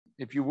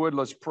if you would,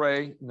 let's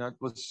pray.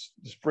 Let's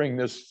just bring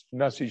this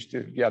message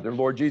together.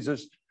 Lord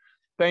Jesus,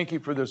 thank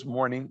you for this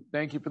morning.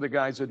 Thank you for the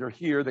guys that are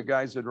here, the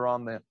guys that are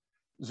on the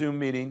Zoom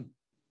meeting.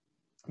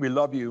 We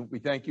love you. We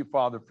thank you,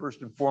 Father,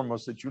 first and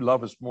foremost, that you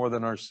love us more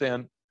than our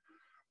sin,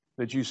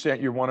 that you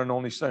sent your one and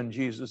only Son,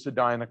 Jesus, to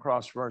die on the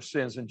cross for our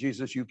sins. And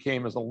Jesus, you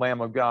came as a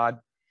Lamb of God.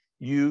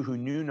 You who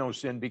knew no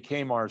sin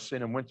became our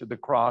sin and went to the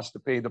cross to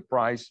pay the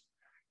price.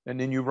 And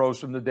then you rose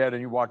from the dead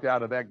and you walked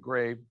out of that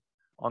grave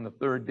on the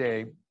third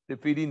day,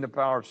 defeating the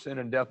power of sin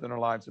and death in our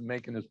lives and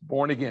making us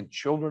born again,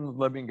 children of the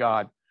living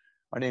God.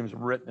 Our name is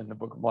written in the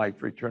book of life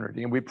for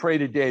eternity. And we pray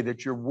today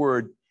that your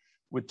word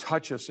would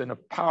touch us in a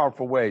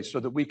powerful way so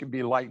that we can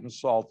be light and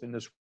salt in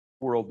this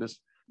world,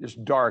 this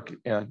dark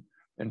and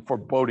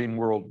foreboding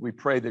world. We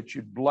pray that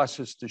you'd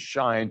bless us to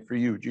shine for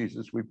you,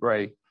 Jesus, we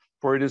pray.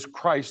 For it is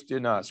Christ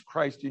in us,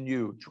 Christ in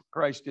you,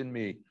 Christ in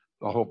me,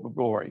 the hope of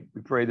glory.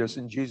 We pray this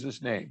in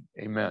Jesus' name,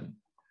 amen.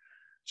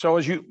 So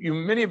as you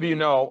many of you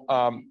know,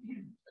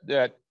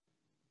 that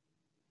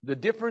the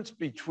difference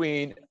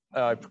between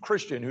a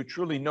Christian who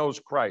truly knows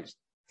Christ,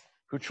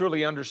 who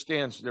truly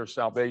understands their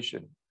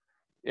salvation,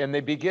 and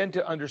they begin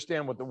to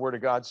understand what the Word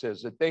of God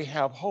says, that they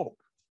have hope.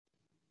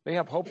 They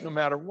have hope no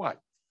matter what,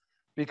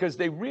 because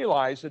they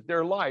realize that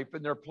their life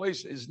and their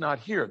place is not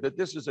here, that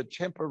this is a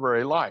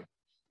temporary life.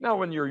 Now,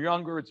 when you're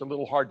younger, it's a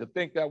little hard to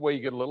think that way.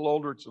 You get a little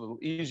older, it's a little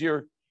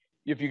easier.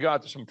 If you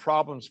got some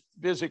problems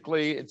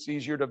physically, it's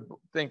easier to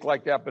think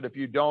like that. But if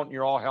you don't,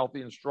 you're all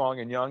healthy and strong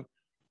and young,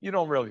 you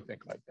don't really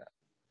think like that.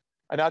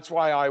 And that's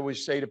why I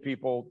always say to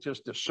people,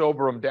 just to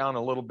sober them down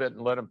a little bit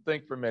and let them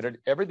think for a minute,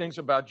 everything's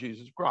about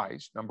Jesus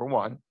Christ, number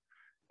one.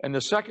 And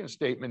the second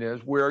statement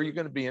is, where are you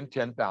going to be in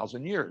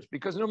 10,000 years?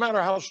 Because no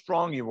matter how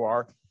strong you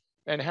are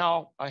and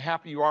how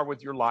happy you are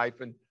with your life,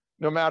 and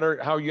no matter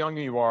how young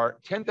you are,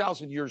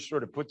 10,000 years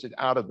sort of puts it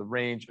out of the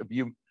range of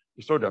you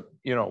sort of,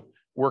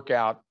 work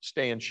out,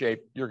 stay in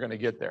shape, you're going to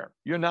get there.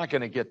 You're not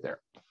going to get there.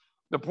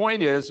 The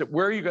point is that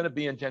where are you going to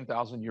be in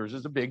 10,000 years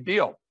is a big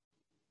deal.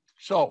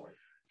 So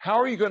how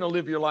are you going to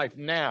live your life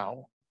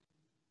now?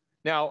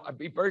 Now, I'll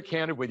be very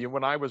candid with you.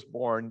 When I was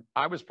born,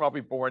 I was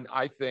probably born,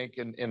 I think,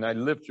 and I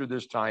lived through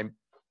this time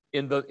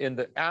in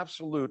the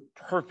absolute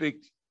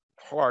perfect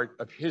part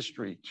of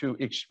history to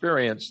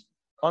experience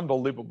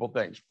unbelievable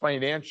things.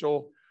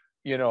 Financial,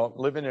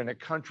 living in a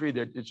country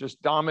that it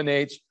just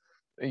dominates,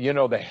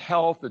 the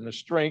health and the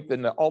strength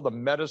and all the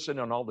medicine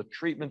and all the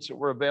treatments that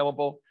were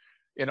available,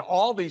 and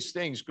all these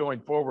things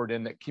going forward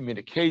in the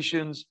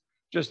communications.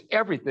 Just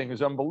everything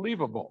is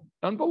unbelievable.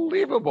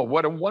 Unbelievable.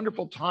 What a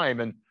wonderful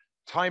time in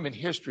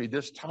history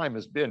this time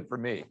has been for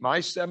me. My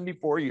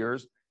 74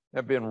 years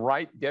have been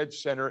right dead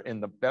center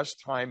in the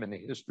best time in the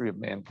history of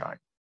mankind.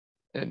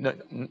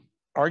 And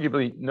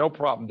arguably, no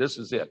problem. This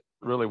is it,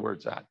 really where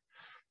it's at.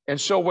 And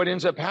so what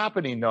ends up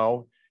happening,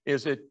 though,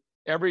 is that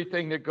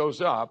everything that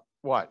goes up,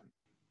 what?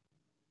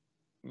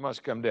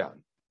 Must come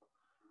down.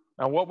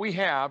 Now, what we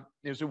have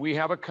is that we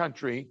have a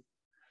country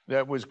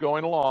that was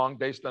going along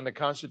based on the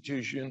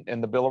Constitution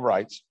and the Bill of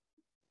Rights,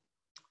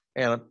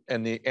 and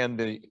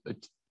the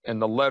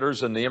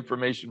letters and the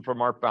information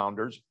from our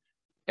founders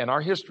and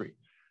our history.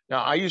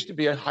 Now, I used to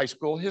be a high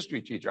school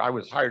history teacher. I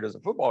was hired as a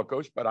football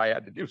coach, but I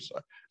had to do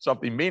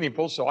something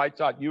meaningful. So I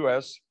taught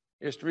U.S.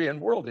 history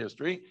and world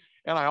history,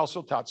 and I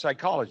also taught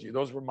psychology.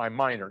 Those were my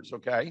minors,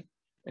 okay,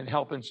 and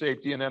health and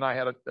safety. And then I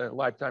had a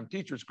lifetime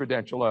teacher's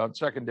credential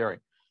secondary.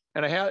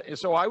 And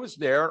so I was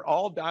there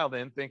all dialed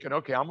in thinking,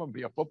 okay, I'm going to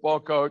be a football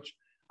coach.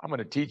 I'm going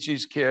to teach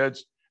these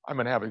kids. I'm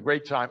going to have a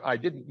great time. I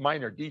didn't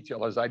minor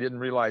detail as I didn't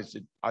realize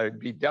that I'd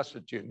be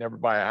destitute, never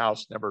buy a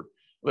house, never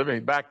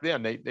living. Back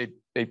then, they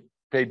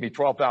paid me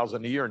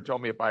 $12,000 a year and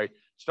told me if I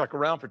stuck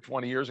around for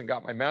 20 years and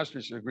got my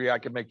master's degree, I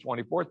could make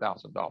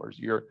 $24,000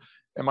 a year.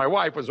 And my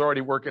wife was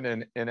already working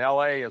in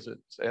LA as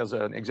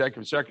an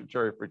executive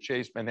secretary for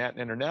Chase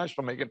Manhattan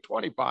International, making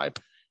 25.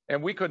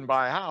 And we couldn't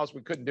buy a house.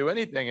 We couldn't do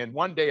anything. And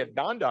one day it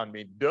dawned on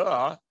me,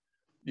 I've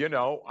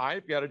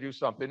got to do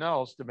something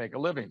else to make a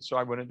living. So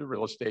I went into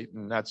real estate,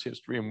 and that's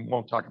history, and we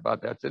won't talk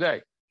about that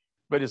today.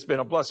 But it's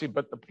been a blessing.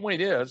 But the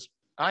point is,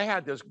 I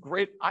had this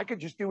I could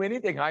just do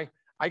anything. I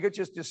could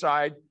just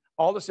decide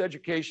all this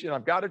education.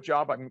 I've got a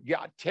job. I've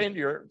got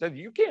tenure.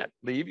 You can't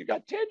leave. You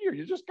got tenure.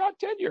 You just got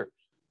tenure.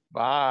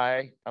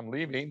 Bye. I'm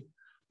leaving.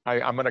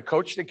 I'm going to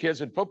coach the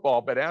kids in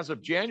football. But as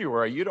of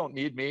January, you don't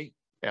need me,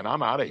 and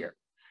I'm out of here.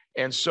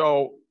 And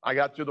so I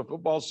got through the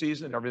football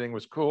season. Everything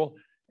was cool.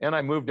 And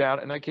I moved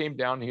out and I came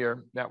down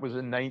here. That was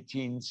in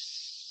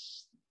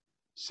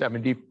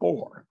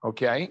 1974.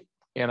 Okay.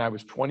 And I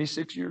was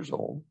 26 years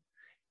old.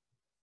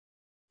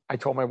 I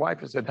told my wife,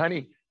 I said,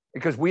 honey,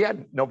 because we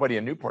had nobody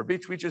in Newport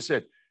Beach. We just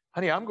said,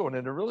 honey, I'm going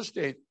into real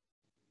estate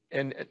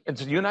and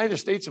it's the United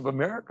States of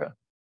America.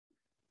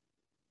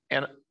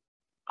 And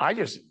I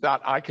just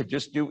thought I could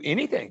just do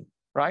anything.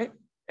 Right.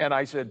 And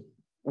I said,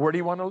 where do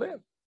you want to live?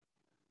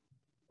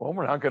 Well,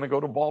 we're not going to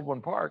go to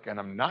Baldwin Park, and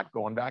I'm not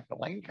going back to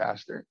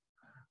Lancaster.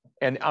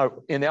 And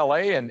in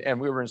LA, and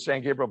we were in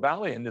San Gabriel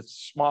Valley, and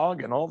it's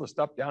smog and all the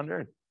stuff down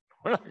there.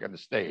 We're not going to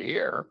stay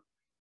here.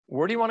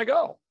 Where do you want to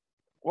go?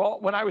 Well,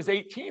 when I was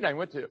 18, I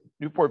went to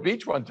Newport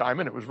Beach one time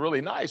and it was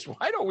really nice.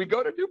 Why don't we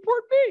go to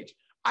Newport Beach?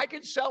 I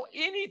can sell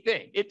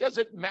anything. It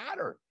doesn't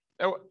matter.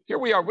 Now, here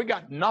we are. We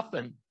got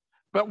nothing.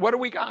 But what do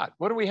we got?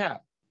 What do we have?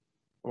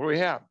 What do we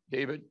have,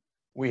 David?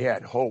 We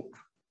had hope.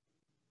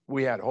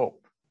 We had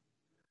hope.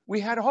 We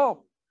had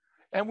hope.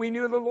 And we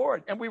knew the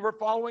Lord. And we were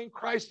following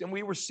Christ. And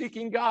we were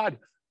seeking God.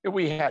 And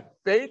we had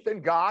faith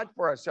in God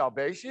for our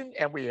salvation.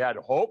 And we had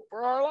hope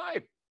for our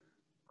life.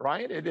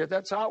 Right?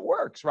 That's how it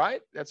works,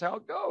 right? That's how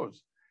it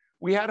goes.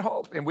 We had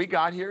hope. And we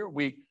got here.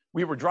 We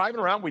were driving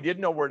around. We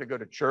didn't know where to go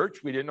to church.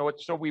 We didn't know what.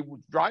 So we were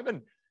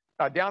driving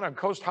down on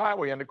Coast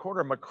Highway on the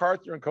corner of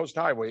MacArthur and Coast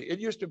Highway. It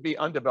used to be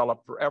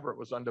undeveloped forever. It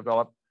was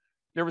undeveloped.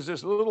 There was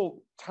this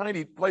little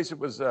tiny place. It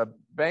was a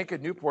Bank of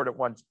Newport at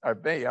once,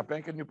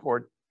 Bank of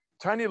Newport,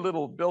 tiny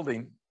little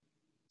building.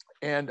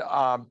 And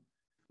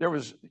there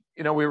was,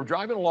 we were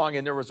driving along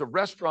and there was a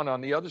restaurant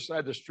on the other side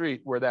of the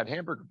street where that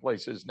hamburger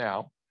place is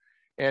now.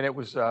 And it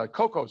was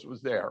Coco's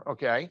was there,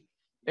 okay?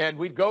 And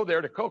we'd go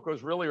there to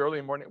Coco's really early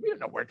in the morning. We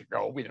didn't know where to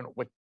go. We didn't know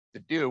what to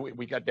do.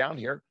 We got down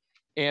here.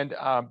 And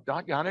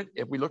doggone it,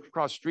 if we looked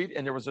across the street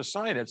and there was a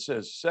sign that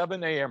says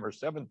 7 a.m. or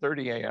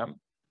 7:30 a.m.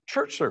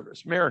 church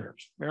service,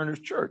 Mariners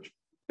Church.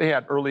 They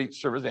had early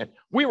service. And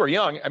we were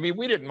young. I mean,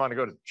 we didn't want to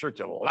go to church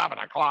at 11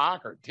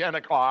 o'clock or 10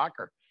 o'clock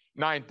or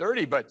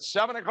 9:30, but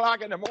 7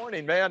 o'clock in the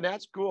morning, man,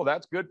 that's cool.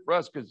 That's good for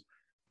us because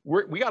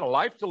we got a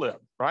life to live,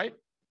 right?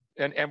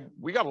 And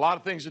we got a lot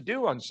of things to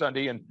do on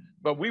Sunday,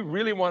 but we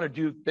really want to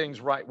do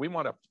things right. We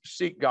want to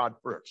seek God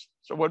first.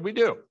 So what'd we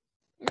do?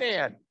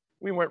 Man,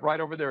 we went right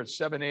over there at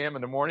 7 a.m.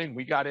 in the morning.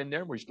 We got in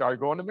there and we started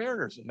going to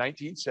Mariners in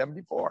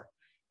 1974.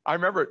 I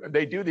remember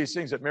they do these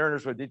things at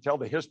Mariners where they tell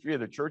the history of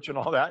the church and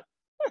all that.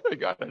 They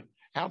got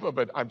half of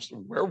it.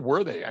 Where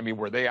were they? I mean,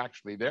 were they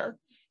actually there?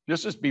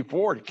 This is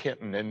before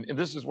Kenton, and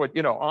this is what,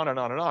 on and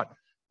on and on.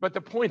 But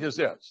the point is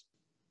this.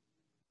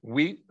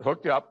 We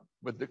hooked up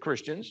with the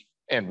Christians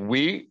and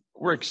we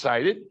were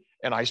excited.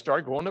 And I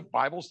started going to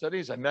Bible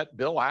studies. I met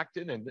Bill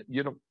Acton and,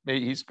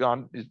 he's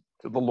gone to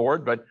the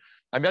Lord, but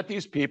I met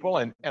these people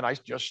and I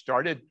just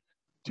started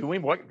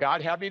doing what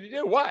God had me to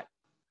do. What?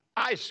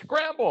 I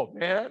scrambled,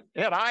 man,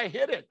 and I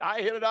hit it.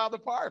 I hit it out of the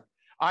park.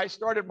 I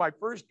started my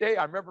first day.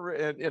 I remember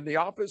in the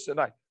office and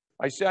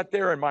I sat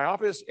there in my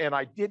office and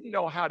I didn't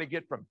know how to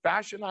get from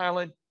Fashion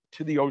Island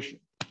to the ocean.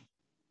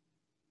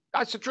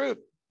 That's the truth.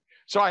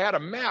 So I had a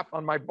map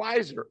on my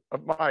visor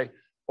of my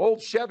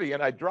old Chevy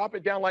and I drop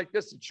it down like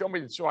this and show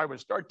me. So I would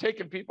start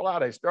taking people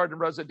out. I started in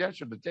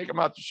residential to take them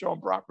out to show them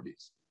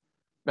properties.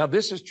 Now,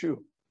 this is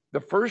true.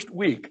 The first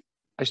week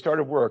I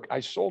started work, I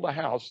sold a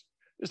house.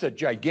 This is a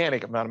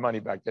gigantic amount of money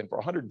back then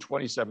for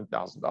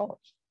 $127,000.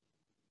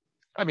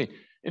 I mean,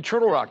 in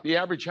Turtle Rock, the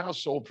average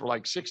house sold for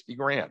like 60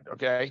 grand,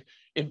 okay?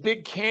 In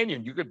Big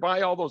Canyon, you could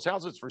buy all those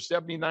houses for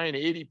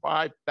 $79,000,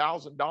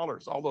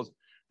 $85,000, all those,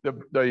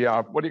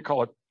 what do you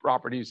call it,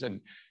 properties.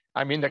 And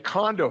I mean, the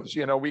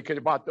condos, we could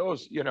have bought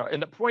those,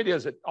 and the point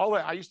is that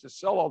I used to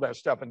sell all that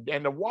stuff. And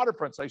the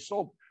waterfronts I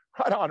sold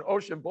right on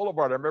Ocean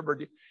Boulevard, I remember,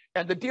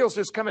 and the deals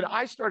just come in.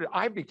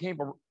 I became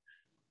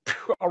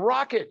a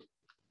rocket.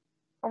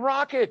 A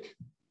rocket.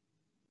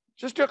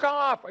 Just took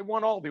off. I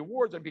won all the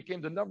awards. I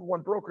became the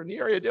 #1 broker in the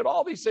area. I did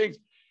all these things.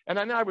 And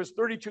then I was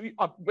 32.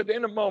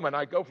 Within a moment,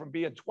 I go from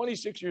being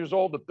 26 years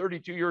old to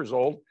 32 years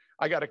old.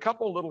 I got a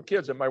couple of little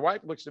kids. And my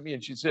wife looks at me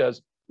and she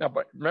says, now,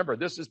 but remember,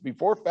 this is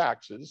before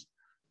faxes,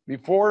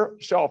 before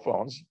cell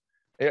phones.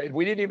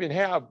 We didn't even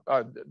have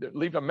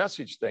leave a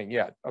message thing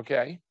yet.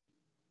 Okay.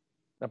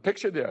 Now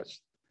picture this.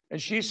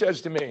 And she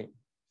says to me,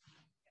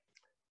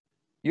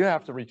 you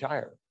have to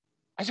retire.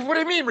 I said, what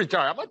do you mean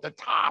retire? I'm at the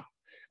top.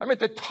 I'm at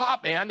the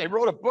top, man. They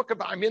wrote a book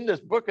about, I'm in this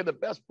book of the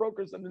best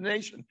brokers in the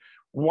nation.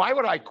 Why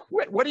would I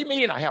quit? What do you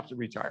mean I have to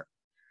retire?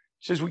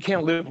 She says, we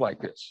can't live like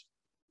this.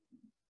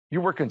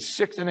 You're working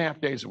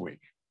 6.5 days a week.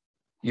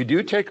 You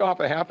do take off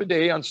a half a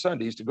day on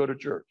Sundays to go to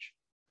church.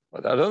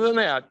 But other than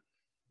that,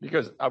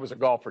 because I was a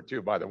golfer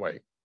too, by the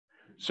way.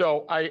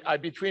 So I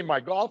between my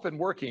golf and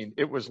working,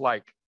 it was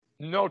like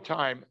no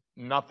time,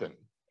 nothing.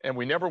 And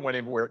we never went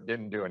anywhere,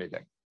 didn't do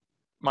anything.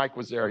 Mike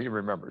was there, he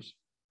remembers.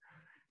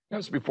 That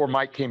was before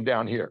Mike came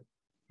down here.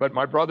 But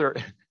my brother,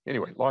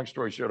 anyway, long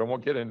story short, I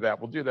won't get into that.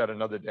 We'll do that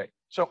another day.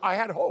 So I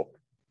had hope.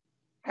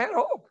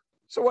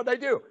 So what did I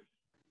do?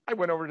 I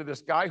went over to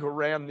this guy who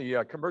ran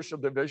the commercial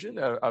division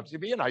of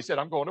CB, and I said,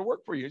 I'm going to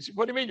work for you. He said,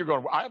 what do you mean you're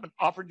going? I haven't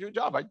offered you a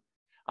job.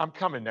 I'm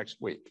coming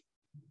next week.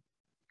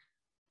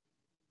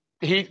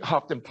 He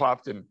huffed and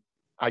puffed, and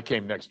I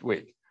came next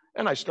week.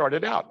 And I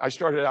started out. I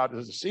started out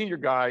as a senior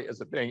guy,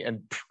 as a thing,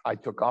 and I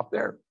took off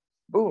there.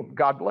 Boom,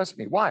 God bless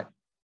me. Why?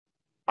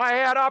 I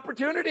had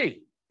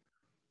opportunity.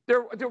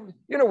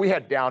 We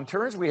had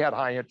downturns, we had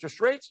high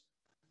interest rates,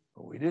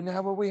 but we didn't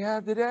have what we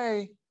have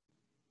today.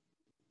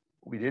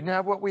 We didn't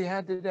have what we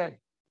had today.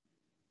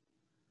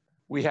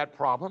 We had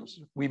problems,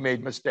 we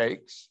made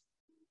mistakes,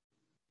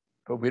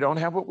 but we don't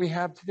have what we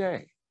have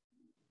today.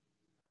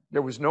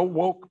 There was no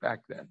woke back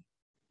then.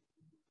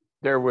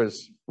 There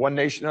was one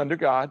nation under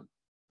God,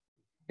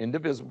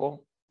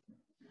 indivisible,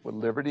 with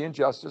liberty and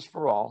justice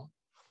for all.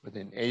 with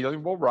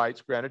inalienable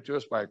rights granted to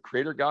us by a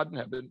creator God in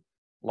heaven,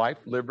 life,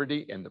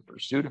 liberty, and the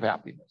pursuit of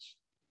happiness.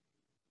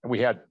 And we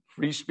had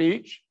free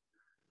speech.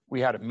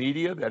 We had a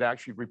media that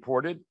actually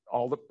reported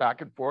all the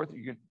back and forth,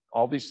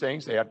 all these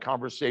things. They had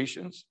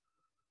conversations.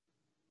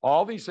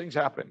 All these things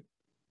happened.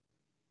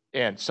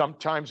 And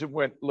sometimes it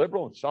went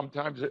liberal and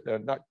sometimes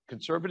not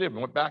conservative,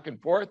 and went back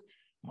and forth.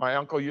 My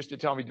uncle used to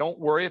tell me, don't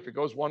worry, if it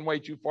goes one way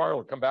too far,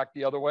 it'll come back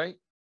the other way.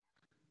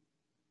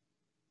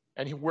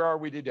 And where are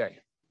we today?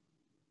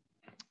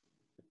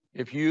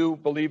 If you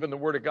believe in the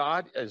word of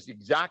God as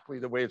exactly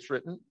the way it's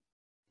written,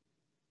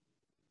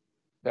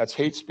 that's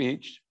hate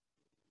speech.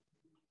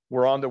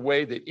 We're on the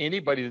way that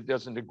anybody that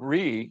doesn't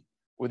agree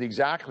with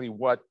exactly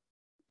what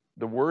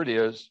the word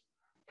is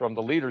from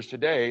the leaders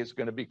today is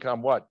going to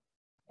become what?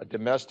 A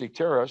domestic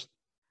terrorist.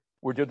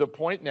 We're to the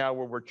point now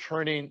where we're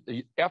turning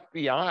the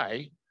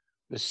FBI,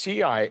 the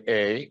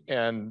CIA,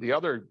 and the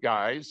other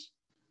guys,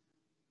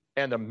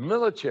 and the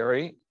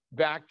military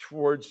back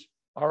towards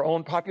our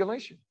own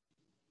population.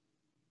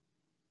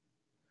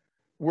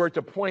 We're at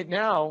the point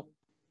now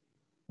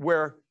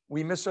where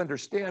we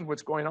misunderstand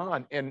what's going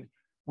on, and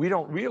we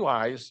don't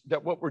realize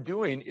that what we're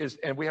doing is,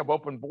 and we have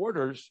open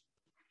borders,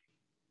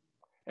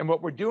 and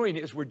what we're doing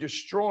is we're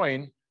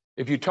destroying.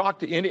 If you talk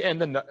to any, and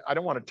then I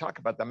don't want to talk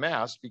about the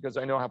mask because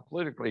I know how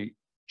politically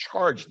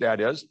charged that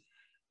is,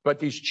 but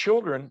these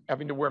children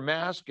having to wear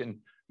masks and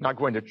not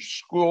going to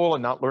school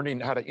and not learning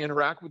how to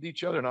interact with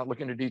each other, not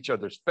looking at each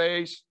other's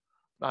face,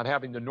 not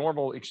having the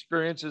normal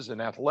experiences in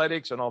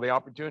athletics and all the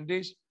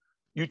opportunities.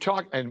 You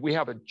talk, and we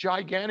have a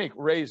gigantic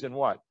raise in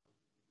what?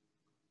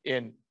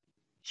 In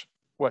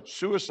what?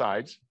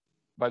 Suicides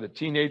by the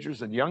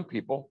teenagers and young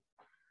people.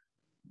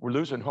 We're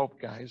losing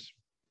hope, guys.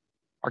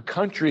 Our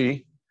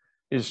country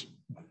is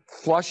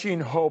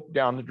flushing hope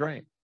down the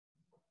drain.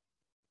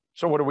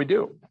 So what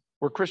do?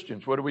 We're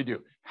Christians. What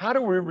do? How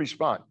do we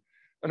respond?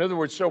 In other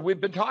words, so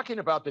we've been talking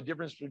about the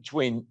difference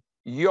between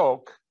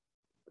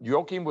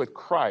yoking with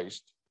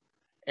Christ,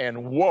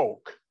 and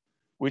woke,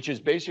 which is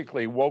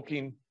basically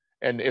woking,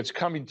 and it's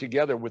coming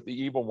together with the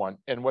evil one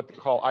and what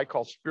I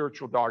call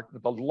spiritual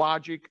darkness, the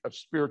logic of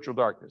spiritual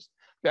darkness.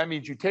 That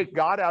means you take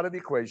God out of the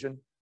equation,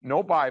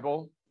 no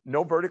Bible,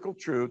 no vertical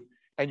truth,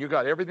 and you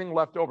got everything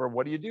left over.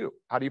 What do?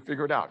 How do you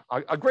figure it out?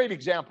 A great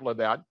example of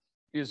that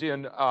is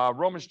in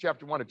Romans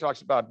chapter 1. It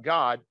talks about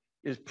God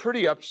is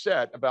pretty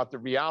upset about the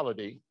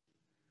reality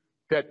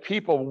that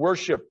people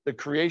worship the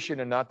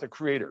creation and not the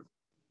creator,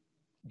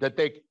 that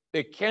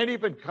they can't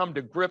even come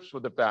to grips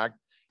with the fact,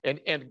 and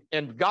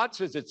God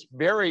says it's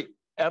very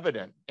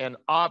evident and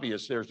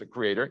obvious there's a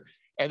creator,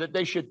 and that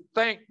they should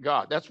thank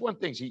God. That's one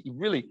thing. He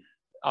really,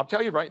 I'll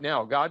tell you right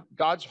now,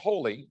 God's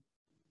holy.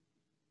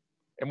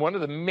 And one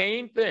of the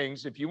main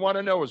things, if you want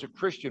to know as a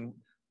Christian,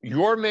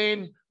 your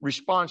main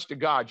response to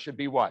God should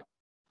be what?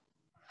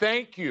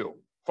 Thank you,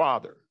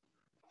 Father.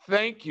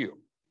 Thank you.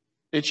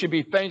 It should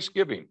be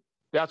thanksgiving.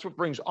 That's what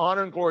brings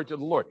honor and glory to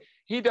the Lord.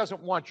 He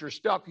doesn't want your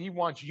stuff. He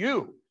wants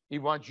you. He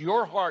wants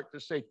your heart to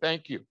say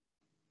thank you.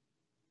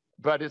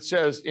 But it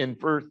says in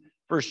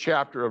first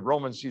chapter of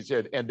Romans, he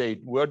said, and they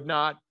would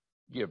not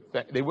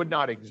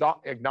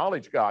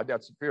acknowledge God.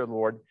 That's the fear of the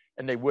Lord.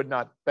 And they would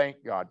not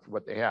thank God for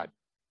what they had.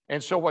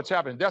 And so what's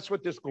happened? That's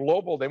what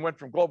they went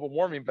from global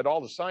warming, but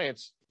all the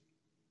science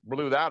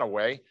blew that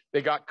away.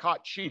 They got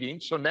caught cheating.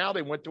 So now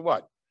they went to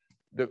what?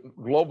 The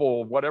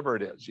global, whatever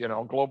it is,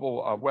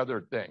 global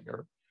weather thing,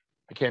 or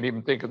I can't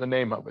even think of the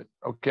name of it.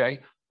 Okay.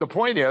 The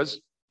point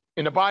is,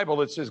 in the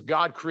Bible, it says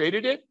God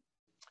created it.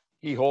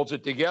 He holds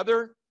it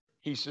together.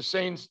 He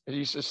sustains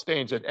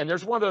it. And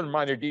there's one other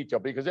minor detail,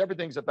 because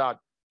everything's about,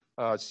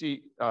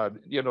 the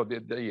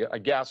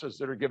gases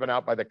that are given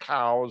out by the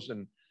cows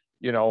and,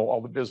 all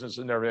the business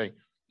and everything.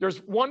 There's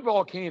one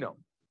volcano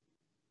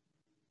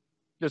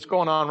that's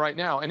going on right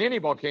now, and any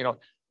volcano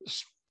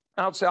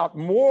spouts out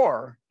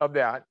more of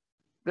that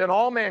than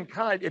all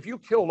mankind. If you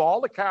killed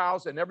all the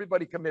cows and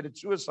everybody committed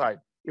suicide,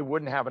 it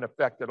wouldn't have an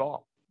effect at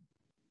all.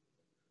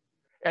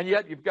 And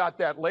yet you've got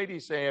that lady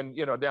saying,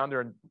 down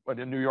there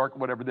in New York,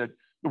 whatever, that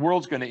the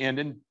world's going to end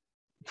in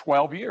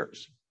 12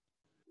 years.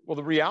 Well,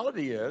 the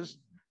reality is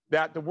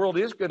that the world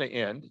is going to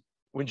end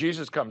when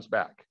Jesus comes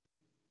back.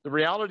 The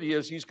reality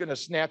is he's going to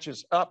snatch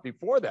us up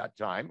before that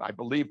time. I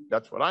believe,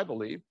 that's what I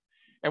believe.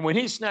 And when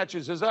he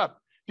snatches us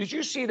up, did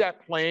you see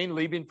that plane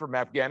leaving from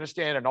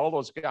Afghanistan and all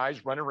those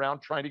guys running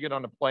around trying to get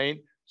on the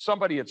plane?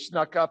 Somebody had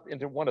snuck up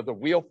into one of the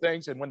wheel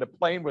things, and when the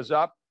plane was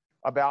up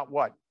about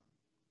what?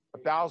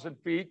 1,000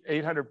 feet,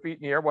 800 feet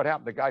in the air, what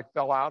happened? The guy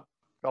fell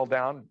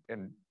down,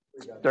 and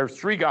there's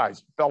 3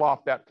 guys fell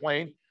off that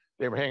plane.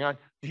 They were hanging on.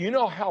 Do you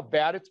know how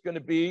bad it's going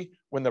to be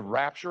when the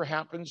rapture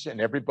happens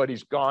and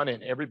everybody's gone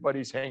and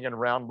everybody's hanging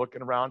around,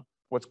 looking around,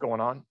 what's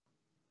going on?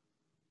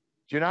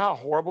 Do you know how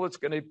horrible it's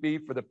going to be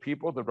for the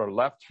people that are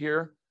left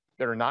here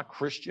that are not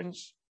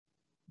Christians?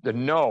 They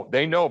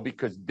know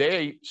because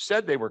they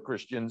said they were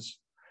Christians.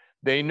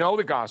 They know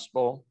the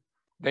gospel.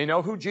 They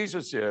know who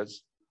Jesus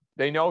is.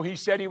 They know he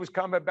said he was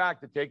coming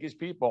back to take his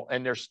people,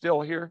 and they're still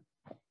here.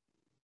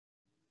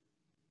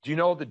 Do you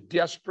know the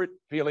desperate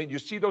feeling? You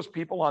see those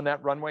people on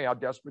that runway, how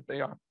desperate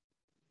they are?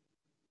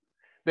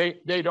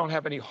 They don't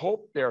have any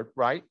hope there,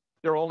 right?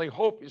 Their only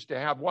hope is to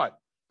have what?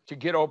 To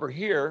get over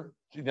here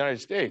to the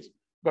United States.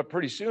 But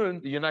pretty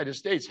soon, the United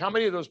States, how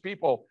many of those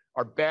people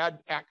are bad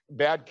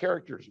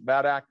characters,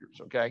 bad actors,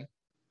 okay?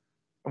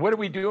 And what are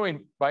we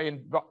doing?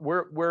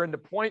 We're in the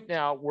point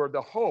now where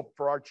the hope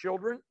for our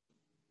children,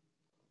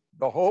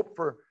 the hope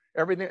for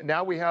everything.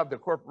 Now we have the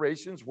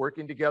corporations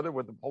working together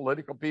with the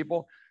political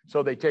people.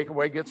 So they take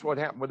away, guess what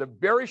happened? With a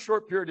very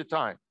short period of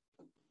time,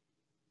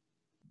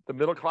 the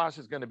middle class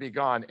is going to be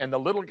gone. And the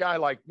little guy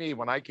like me,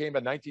 when I came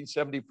in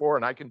 1974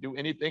 and I can do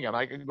anything and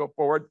I can go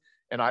forward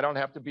and I don't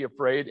have to be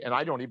afraid. And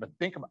I don't even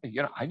think about,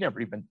 I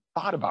never even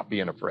thought about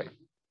being afraid.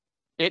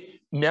 It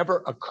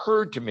never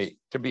occurred to me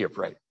to be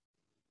afraid.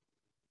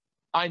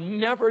 I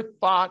never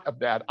thought of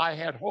that. I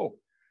had hope.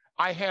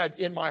 I had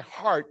in my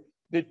heart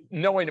that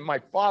knowing that my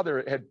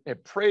father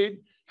had prayed,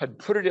 had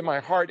put it in my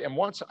heart.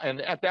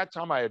 And at that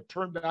time I had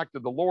turned back to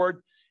the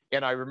Lord.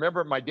 And I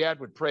remember my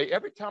dad would pray.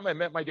 Every time I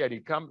met my dad,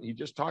 he'd come, he'd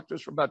just talk to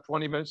us for about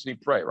 20 minutes and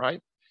he'd pray,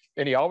 right?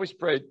 And he always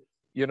prayed,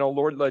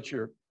 Lord, let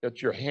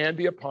your hand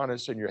be upon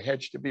us and your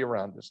hedge to be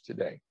around us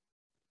today.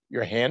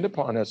 Your hand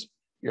upon us,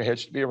 your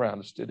hedge to be around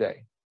us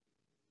today.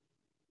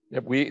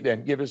 That we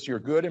then give us your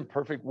good and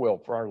perfect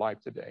will for our life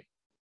today.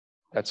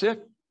 That's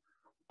it.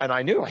 And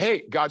I knew,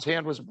 hey, God's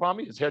hand was upon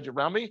me, his hedge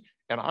around me,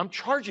 and I'm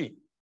charging.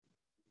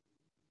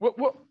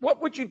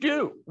 What would you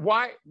do?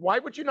 Why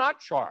would you not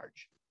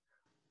charge?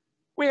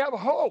 We have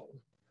hope.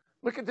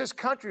 Look at this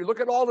country. Look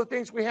at all the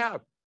things we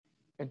have.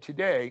 And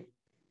today,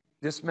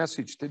 this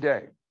message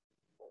today,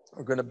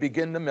 we're going to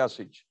begin the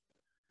message.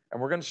 And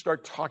we're going to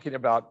start talking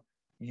about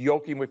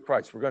yoking with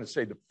Christ. We're going to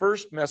say the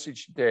first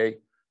message today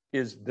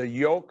is the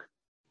yoke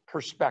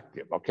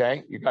perspective,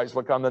 okay? You guys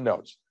look on the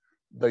notes.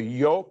 The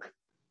yoke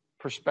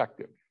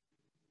perspective.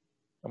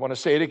 I want to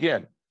say it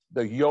again.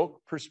 The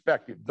yoke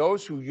perspective.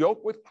 Those who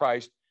yoke with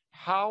Christ,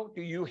 how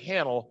do you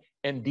handle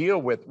and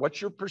deal with what's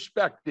your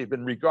perspective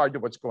in regard to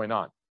what's going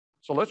on?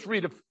 So let's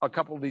read a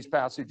couple of these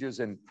passages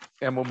and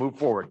we'll move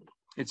forward.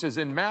 It says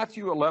in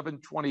Matthew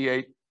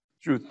 11:28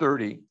 through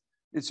 30,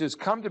 it says,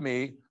 come to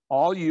me,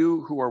 all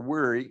you who are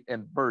weary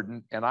and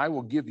burdened, and I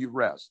will give you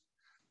rest.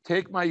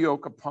 Take my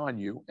yoke upon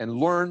you and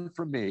learn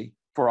from me,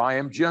 for I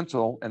am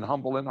gentle and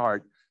humble in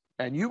heart,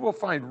 and you will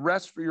find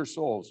rest for your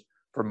souls.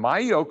 For my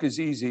yoke is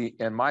easy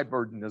and my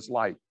burden is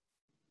light.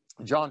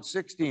 John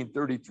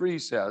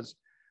 16:33 says,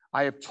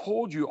 I have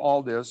told you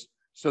all this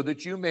so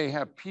that you may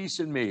have peace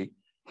in me.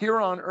 Here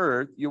on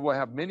earth, you will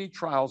have many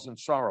trials and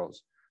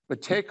sorrows,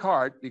 but take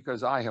heart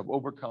because I have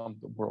overcome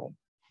the world.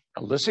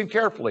 Now listen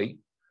carefully.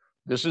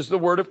 This is the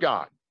word of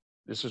God.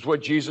 This is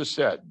what Jesus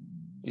said.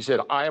 He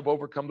said, I have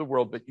overcome the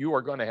world, but you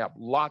are going to have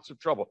lots of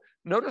trouble.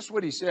 Notice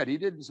what he said. He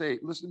didn't say,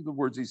 listen to the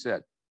words he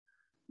said.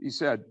 He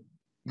said,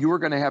 you are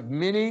going to have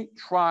many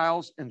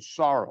trials and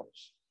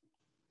sorrows.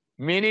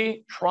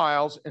 Many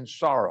trials and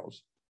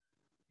sorrows.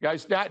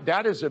 Guys,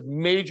 that is a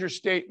major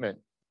statement.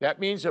 That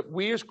means that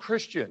we as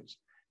Christians,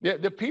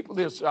 the people,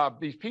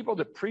 these people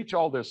that preach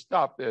all this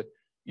stuff, that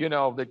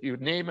that you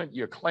name it,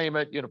 you claim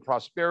it,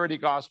 prosperity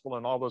gospel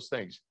and all those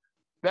things,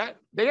 that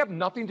they have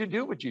nothing to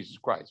do with Jesus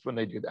Christ when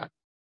they do that.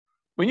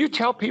 When you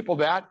tell people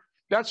that,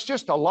 that's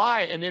just a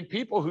lie. And then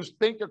people who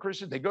think they're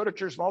Christians, they go to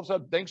church and all of a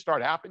sudden things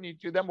start happening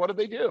to them. What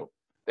do?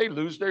 They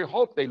lose their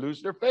hope. They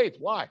lose their faith.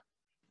 Why?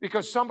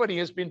 Because somebody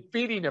has been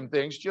feeding them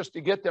things just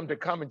to get them to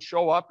come and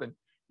show up, and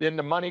then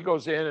the money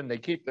goes in and they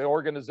keep the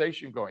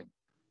organization going.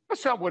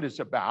 That's not what it's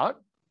about.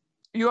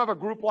 You have a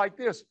group like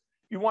this.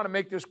 You want to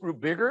make this group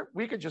bigger?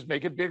 We can just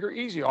make it bigger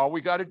easy. All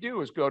we got to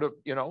do is go to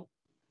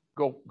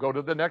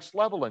the next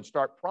level and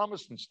start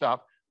promising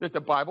stuff that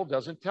the Bible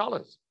doesn't tell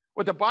us.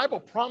 What the Bible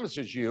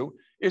promises you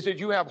is that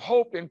you have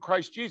hope in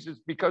Christ Jesus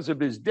because of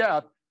his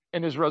death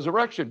and his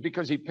resurrection,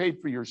 because he paid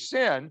for your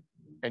sin.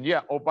 And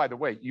yeah, oh, by the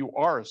way, you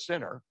are a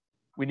sinner.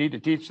 We need to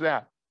teach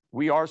that.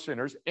 We are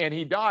sinners, and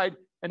he died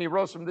and he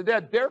rose from the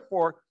dead.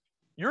 Therefore,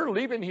 you're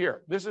leaving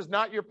here. This is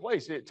not your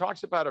place. It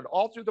talks about it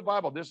all through the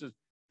Bible.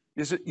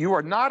 You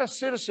are not a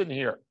citizen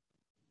here.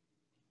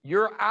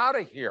 You're out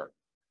of here.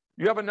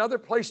 You have another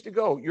place to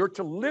go. You're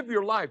to live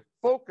your life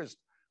focused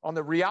on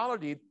the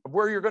reality of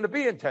where you're going to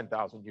be in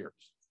 10,000 years.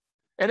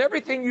 And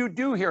everything you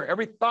do here,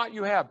 every thought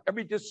you have,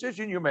 every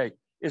decision you make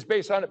is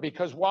based on it.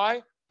 Because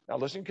why? Now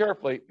listen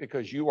carefully,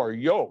 because you are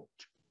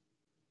yoked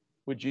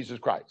with Jesus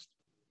Christ.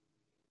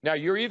 Now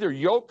you're either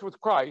yoked with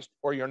Christ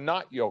or you're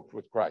not yoked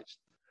with Christ.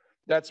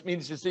 That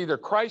means it's either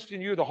Christ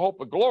in you, the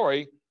hope of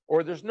glory,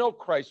 or there's no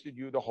Christ in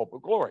you, the hope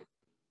of glory.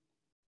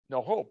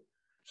 No hope.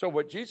 So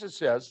what Jesus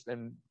says,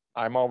 and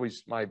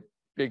my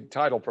big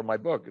title for my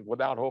book is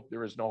Without Hope,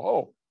 There Is No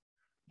Hope.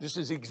 This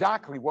is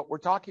exactly what we're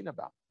talking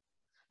about.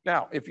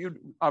 Now, if you,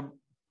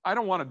 I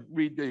don't want to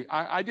read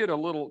I did a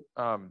little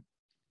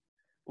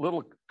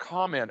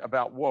comment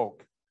about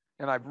woke,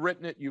 and I've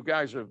written it. You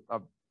guys have,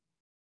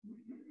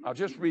 I'll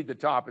just read the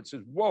top. It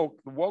says, the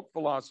woke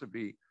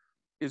philosophy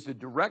is the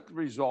direct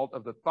result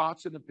of the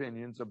thoughts and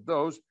opinions of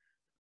those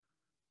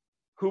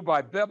who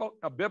by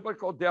a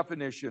biblical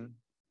definition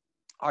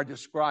are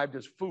described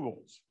as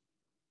fools.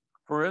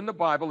 For in the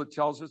Bible, it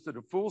tells us that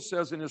a fool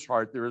says in his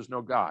heart, there is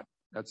no God.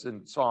 That's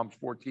in Psalms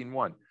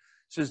 14:1. It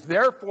says,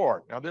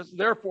 therefore, now this is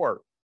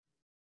therefore,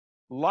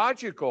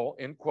 logical,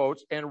 in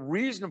quotes, and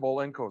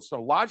reasonable, in quotes.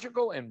 So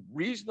logical and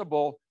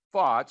reasonable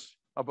thoughts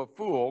of a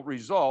fool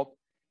result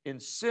in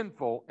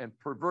sinful and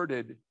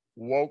perverted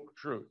woke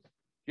truth.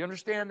 Do you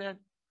understand that?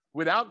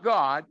 Without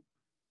God,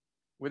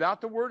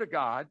 without the word of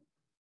God,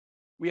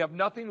 we have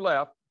nothing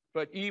left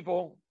but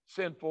evil,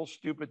 sinful,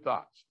 stupid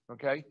thoughts,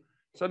 okay?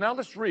 So now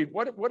let's read.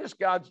 What does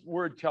God's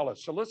word tell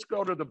us? So let's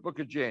go to the book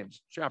of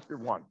James, chapter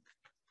 1.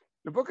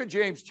 The book of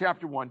James,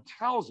 chapter 1,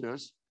 tells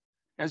us,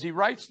 as he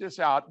writes this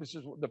out, this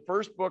is the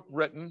first book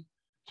written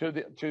to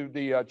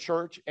the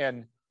church,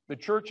 and the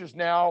church is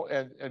now,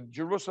 and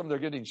Jerusalem, they're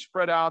getting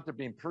spread out, they're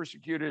being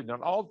persecuted,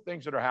 and all the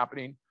things that are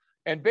happening.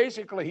 And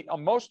basically,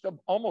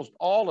 almost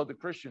all of the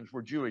Christians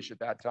were Jewish at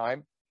that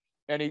time.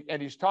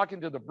 And he's talking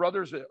to the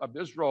brothers of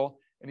Israel,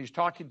 and he's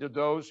talking to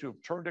those who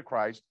have turned to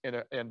Christ.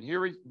 And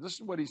here, this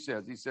is what he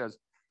says. He says,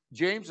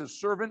 James, a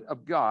servant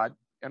of God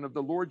and of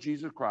the Lord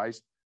Jesus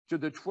Christ, to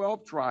the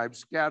 12 tribes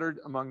scattered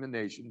among the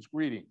nations,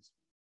 greetings.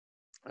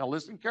 Now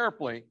listen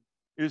carefully,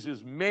 is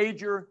his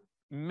major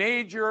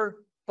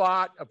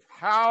thought of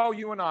how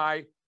you and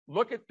I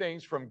look at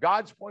things from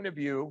God's point of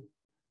view,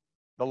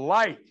 the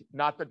light,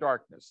 not the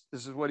darkness.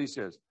 This is what he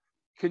says.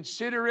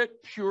 Consider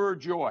it pure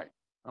joy.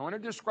 I want to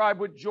describe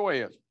what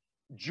joy is.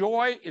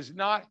 Joy is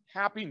not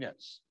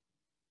happiness.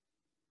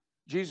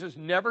 Jesus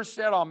never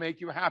said, I'll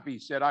make you happy. He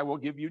said, I will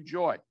give you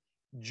joy.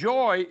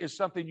 Joy is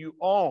something you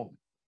own.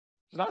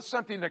 It's not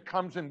something that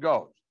comes and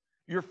goes.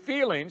 Your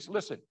feelings,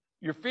 listen,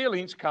 your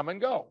feelings come and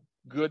go.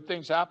 Good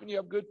things happen, you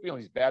have good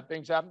feelings. Bad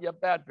things happen, you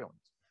have bad feelings.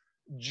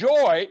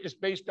 Joy is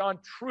based on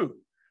truth.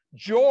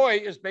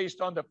 Joy is based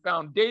on the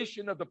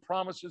foundation of the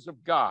promises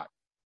of God.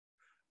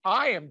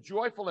 I am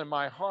joyful in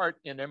my heart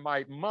and in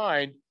my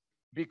mind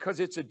because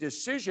it's a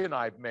decision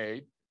I've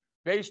made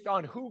based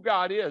on who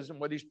God is and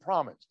what he's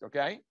promised,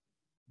 okay?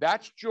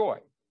 That's joy.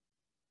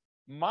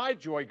 My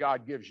joy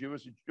God gives you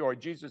is a joy,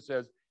 Jesus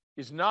says,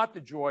 is not the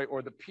joy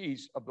or the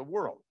peace of the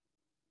world.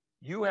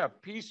 You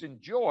have peace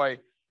and joy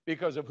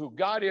because of who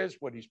God is,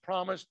 what he's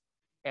promised,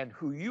 and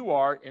who you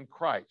are in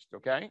Christ,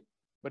 okay?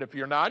 But if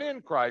you're not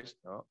in Christ,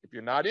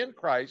 you're not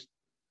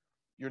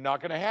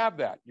going to have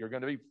that. You're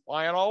going to be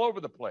flying all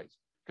over the place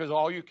because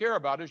all you care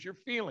about is your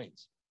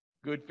feelings,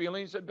 good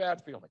feelings and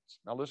bad feelings.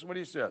 Now listen what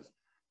he says.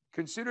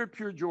 Consider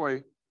pure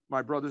joy,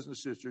 my brothers and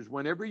sisters,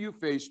 whenever you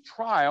face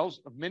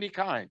trials of many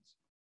kinds,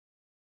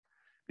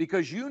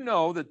 because you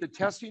know that the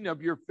testing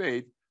of your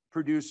faith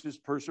produces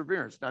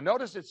perseverance. Now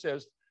notice it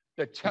says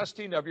the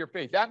testing of your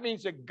faith. That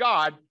means that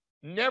God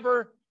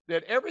never,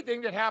 that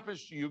everything that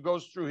happens to you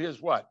goes through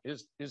his what?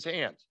 His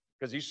hands,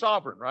 because he's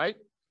sovereign, right?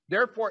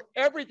 Therefore,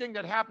 everything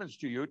that happens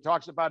to you, it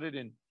talks about it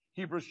in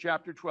Hebrews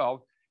chapter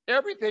 12,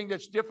 everything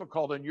that's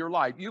difficult in your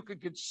life, you can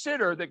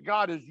consider that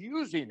God is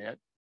using it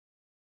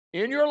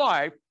in your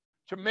life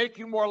to make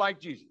you more like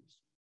Jesus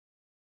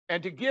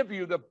and to give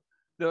you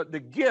the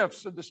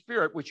gifts of the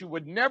Spirit, which you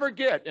would never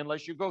get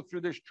unless you go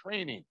through this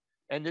training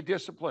and the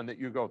discipline that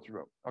you go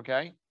through,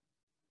 okay?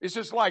 This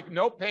is like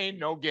no pain,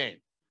 no gain.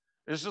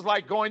 This is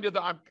like going to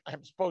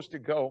I'm supposed to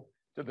go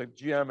to the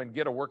gym and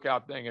get a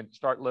workout thing and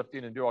start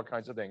lifting and do all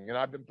kinds of things. And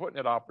I've been putting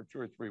it off for 2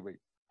 or 3 weeks.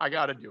 I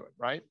got to do it,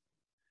 right?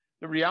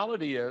 The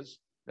reality is,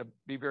 to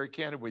be very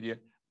candid with you,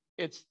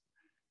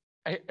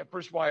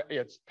 first of all,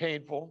 it's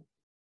painful.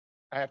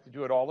 I have to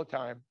do it all the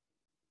time.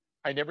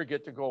 I never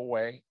get to go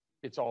away.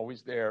 It's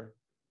always there.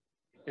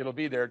 It'll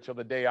be there till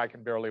the day I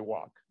can barely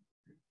walk.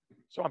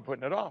 So I'm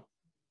putting it off.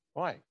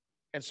 Why?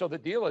 And so the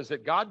deal is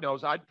that God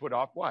knows I'd put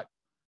off what?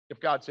 If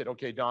God said,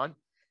 okay, Don,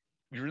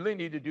 you really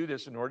need to do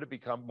this in order to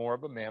become more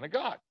of a man of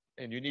God.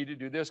 And you need to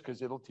do this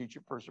because it'll teach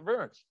you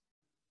perseverance.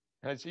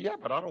 And I say, yeah,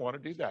 but I don't want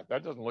to do that.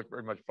 That doesn't look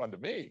very much fun to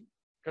me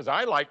because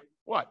I like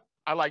what?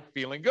 I like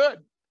feeling good.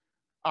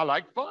 I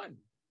like fun.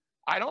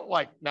 I don't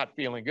like not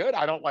feeling good.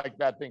 I don't like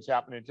bad things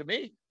happening to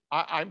me.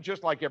 I'm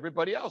just like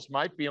everybody else.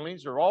 My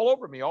feelings are all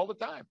over me all the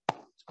time.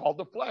 It's called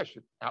the flesh.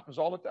 It happens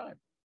all the time.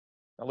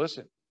 Now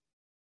listen,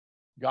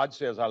 God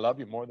says, I love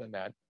you more than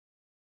that.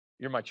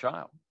 You're my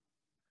child.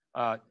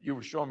 You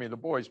were showing me the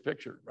boys'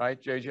 picture,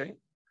 right, JJ?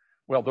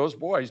 Well, those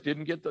boys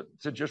didn't get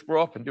to just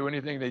grow up and do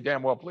anything they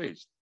damn well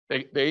pleased.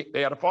 They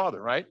had a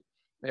father, right?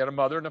 They had a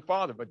mother and a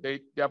father, but they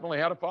definitely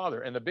had a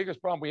father. And the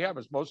biggest problem we have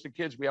is most of the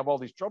kids we have all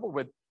these trouble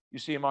with, you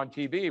see them on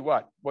TV,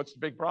 what? What's the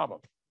big problem?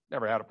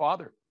 Never had a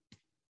father.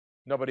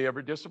 Nobody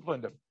ever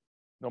disciplined them.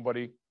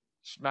 Nobody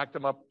smacked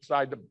them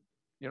upside the,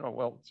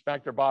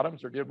 smacked their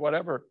bottoms or did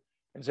whatever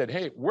and said,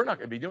 hey, we're not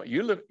going to be doing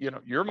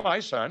it. You're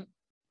my son.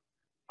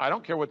 I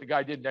don't care what the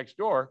guy did next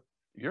door.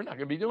 You're not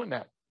going to be doing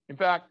that. In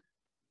fact,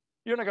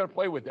 you're not going to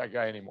play with that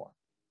guy anymore.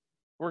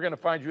 We're going to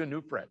find you a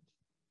new friend.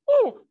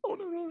 Oh,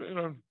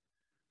 no.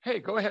 Hey,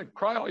 go ahead,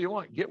 cry all you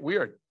want, get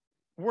weird.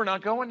 We're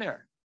not going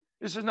there.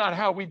 This is not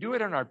how we do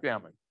it in our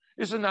family.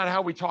 This is not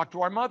how we talk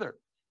to our mother.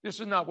 This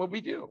is not what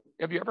we do.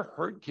 Have you ever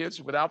heard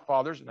kids without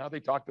fathers and how they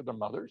talk to their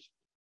mothers?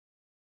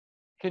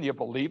 Can you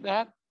believe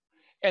that?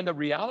 And the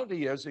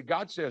reality is that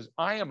God says,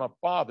 I am a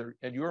father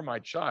and you're my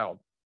child.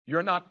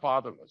 You're not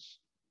fatherless.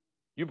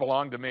 You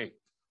belong to me.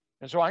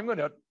 And so I'm going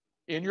to,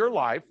 in your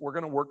life, we're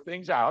going to work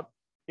things out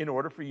in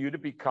order for you to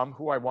become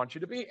who I want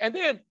you to be. And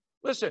then,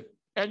 listen,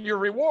 and your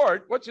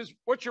reward,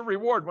 what's your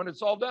reward when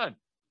it's all done?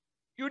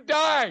 You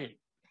die.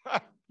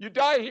 You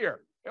die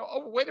here.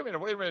 Oh, wait a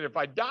minute. If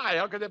I die,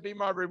 how could that be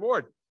my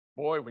reward?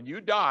 Boy, when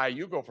you die,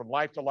 you go from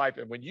life to life.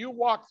 And when you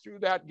walk through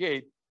that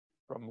gate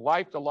from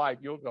life to life,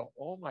 you'll go,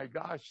 oh my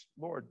gosh,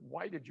 Lord,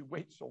 why did you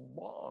wait so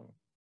long?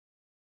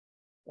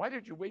 Why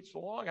did you wait so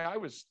long? I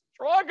was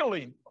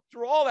struggling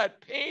through all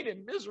that pain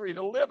and misery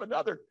to live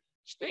another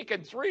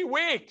stinking 3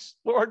 weeks.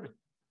 Lord,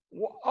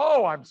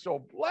 oh, I'm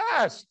so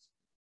blessed.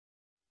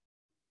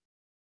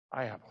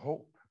 I have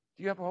hope.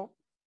 Do you have hope?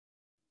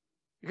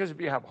 Because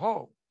if you have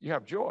hope, you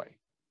have joy.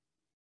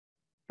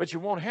 But you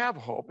won't have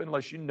hope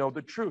unless you know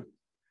the truth,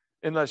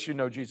 unless you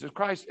know Jesus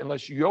Christ,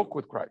 unless you yoke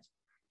with Christ.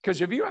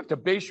 Because if you have to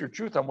base your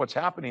truth on what's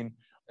happening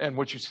and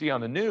what you see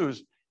on the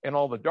news and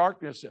all the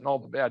darkness and all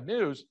the bad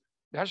news,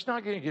 that's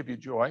not going to give you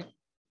joy.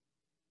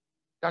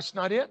 That's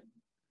not it.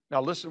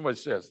 Now listen what it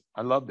says.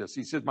 I love this.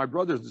 He says, my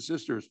brothers and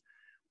sisters,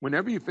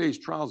 whenever you face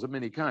trials of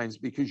many kinds,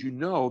 because you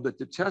know that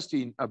the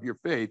testing of your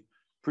faith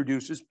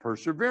produces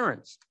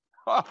perseverance.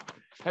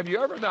 Have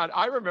you ever not?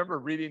 I remember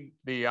reading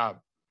the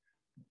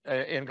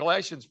in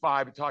Colossians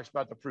 5, it talks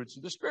about the fruits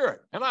of the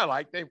Spirit. And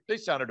they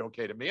sounded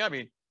okay to me. I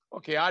mean,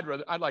 okay,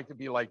 I'd like to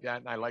be like that,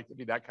 and I like to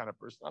be that kind of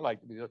person. I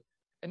like to be that.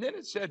 And then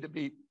it said to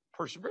be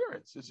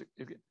perseverance.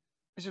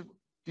 I said,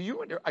 do you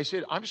wonder? I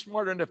said, I'm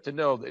smart enough to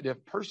know that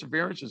if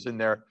perseverance is in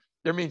there,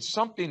 there means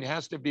something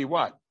has to be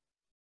what?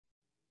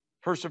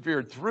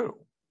 Persevered through.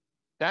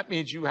 That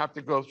means you have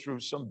to go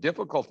through some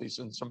difficulties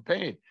and some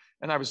pain.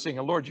 And I was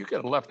thinking, Lord, you could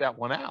have left that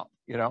one out,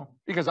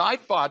 because I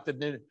thought that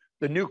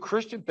the new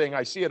Christian thing,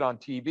 I see it on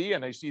TV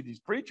and I see these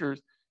preachers,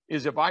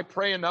 is if I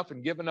pray enough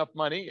and give enough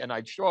money and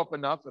I show up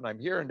enough and I'm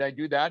here and I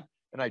do that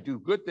and I do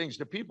good things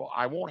to people,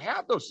 I won't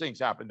have those things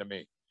happen to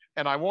me.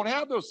 And I won't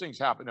have those things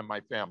happen in my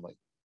family.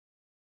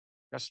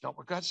 That's not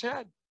what God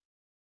said.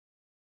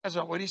 That's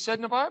not what he said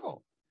in the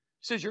Bible.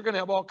 He says you're going to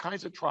have all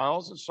kinds of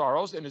trials and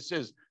sorrows. And it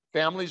says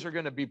families are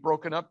going to be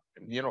broken up.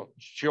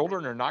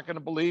 Children are not going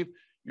to believe.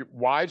 Your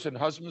wives and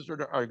husbands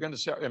are going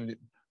to, and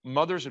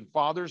mothers and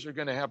fathers are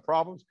going to have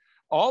problems.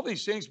 All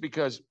these things,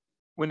 because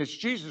when it's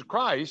Jesus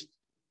Christ,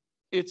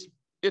 it's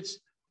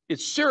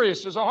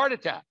serious as a heart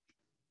attack.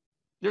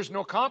 There's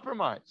no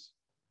compromise.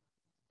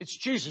 It's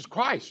Jesus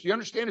Christ. You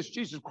understand? It's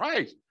Jesus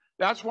Christ.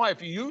 That's why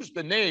if you use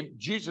the name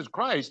Jesus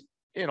Christ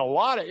in a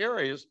lot of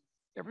areas,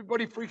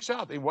 everybody freaks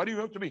out. Why do you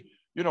have to be?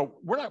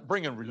 We're not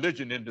bringing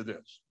religion into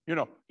this.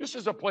 This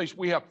is a place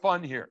we have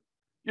fun here.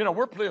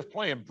 We're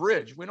playing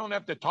bridge. We don't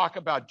have to talk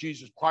about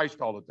Jesus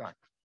Christ all the time.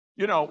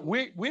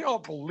 We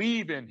don't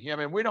believe in him,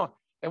 and we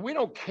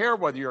don't care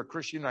whether you're a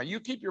Christian or not. You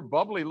keep your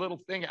bubbly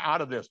little thing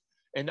out of this.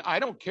 And I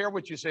don't care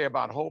what you say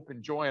about hope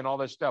and joy and all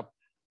this stuff.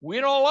 We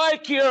don't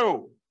like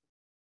you.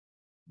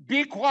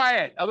 Be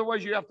quiet.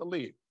 Otherwise, you have to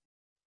leave.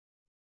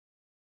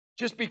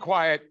 Just be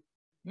quiet.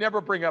 Never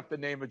bring up the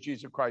name of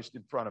Jesus Christ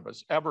in front of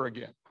us ever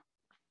again.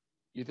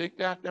 You think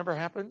that never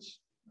happens?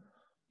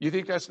 You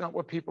think that's not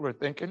what people are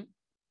thinking?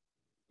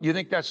 You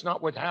think that's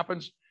not what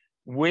happens?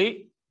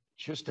 Wait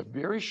just a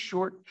very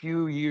short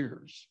few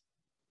years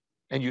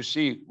and you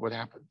see what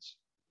happens.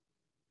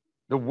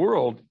 The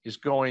world is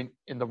going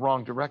in the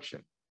wrong direction.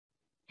 Do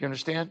you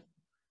understand?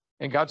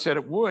 And God said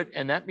it would,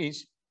 and that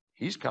means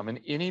he's coming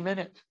any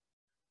minute.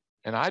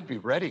 And I'd be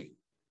ready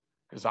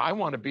because I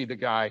want to be the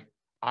guy.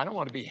 I don't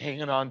want to be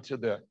hanging on to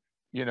the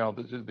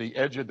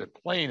edge of the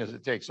plane as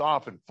it takes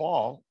off and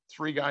fall.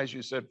 3 guys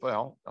you said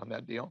fell on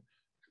that deal.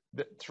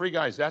 3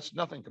 guys, that's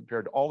nothing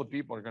compared to all the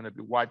people are going to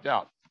be wiped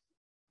out.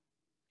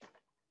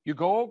 You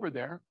go over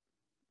there.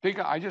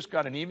 I just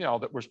got an email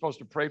that we're supposed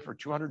to pray for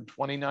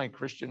 229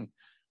 Christian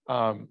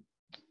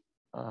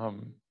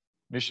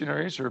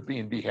missionaries who are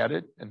being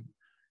beheaded and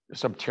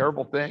some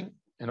terrible thing.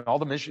 And all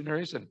the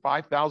missionaries and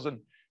 5,000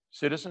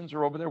 citizens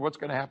are over there. What's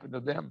going to happen to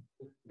them?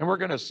 And we're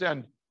going to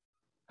send,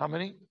 how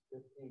many?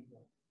 15.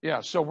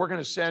 Yeah, so we're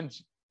going to send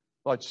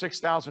like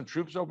 6,000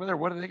 troops over there.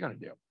 What are they going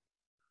to do?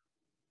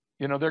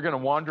 They're going to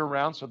wander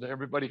around so that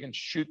everybody can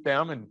shoot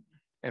them.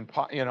 And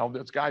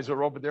those guys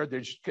are over there.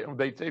 They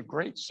say,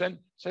 great, send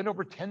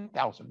over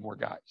 10,000 more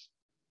guys.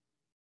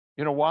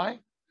 You know why?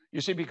 You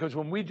see, because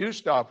when we do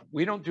stuff,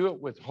 we don't do it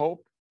with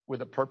hope,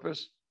 with a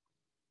purpose,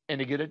 and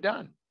to get it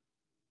done.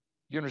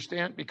 You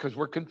understand? Because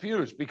we're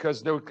confused,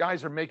 because those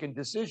guys are making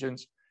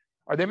decisions.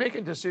 Are they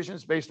making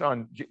decisions based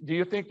on, do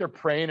you think they're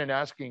praying and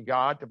asking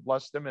God to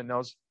bless them in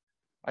those?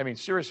 I mean,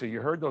 seriously,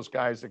 you heard those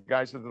guys, the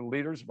guys that are the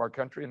leaders of our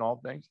country and all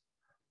things.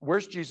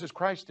 Where's Jesus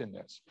Christ in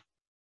this?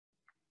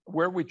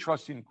 Where are we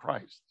trusting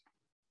Christ?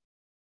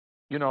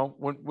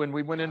 When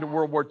we went into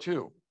World War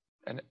II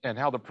and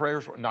how the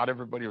prayers were, not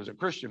everybody was a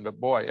Christian, but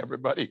boy,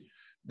 everybody,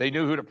 they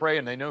knew who to pray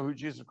and they know who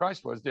Jesus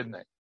Christ was, didn't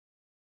they?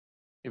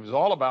 It was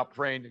all about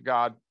praying to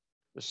God,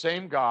 the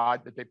same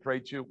God that they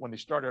prayed to when they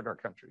started our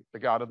country, the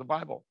God of the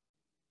Bible.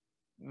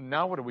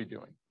 Now what are we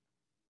doing?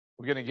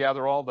 We're going to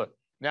gather all the,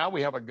 now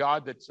we have a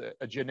God that's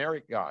a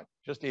generic God,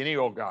 just any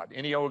old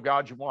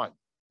God you want.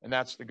 And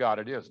that's the God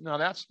it is. No,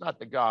 that's not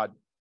the God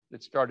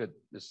that started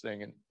this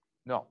thing. And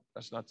no,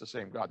 that's not the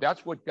same God.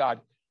 That's what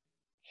God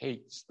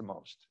hates the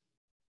most,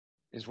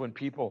 is when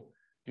people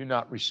do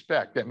not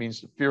respect. That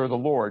means the fear of the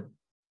Lord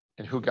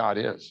and who God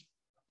is.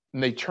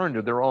 And they turn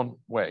to their own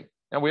way.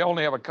 And we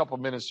only have a couple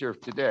minutes here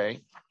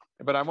today,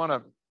 but I want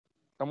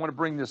to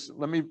bring this.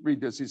 Let me read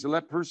this. He said,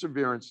 let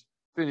perseverance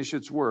finish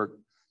its work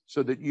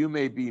so that you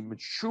may be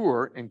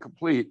mature and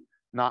complete,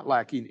 not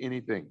lacking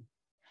anything.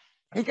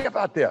 Think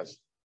about this.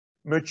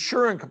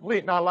 Mature and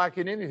complete, not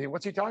lacking anything.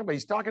 What's he talking about?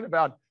 He's talking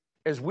about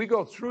as we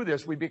go through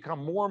this, we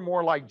become more and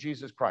more like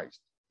Jesus Christ.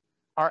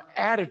 Our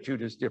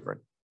attitude is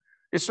different.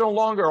 It's no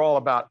longer all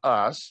about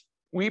us.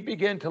 We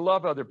begin to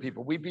love other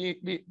people.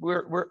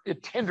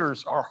 It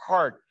tenders our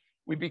heart.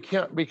 We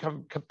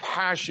become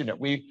compassionate.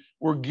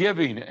 We're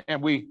giving,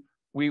 and we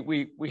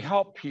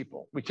help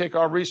people. We take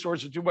our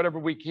resources, do whatever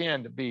we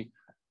can to be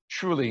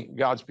truly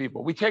God's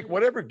people. We take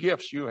whatever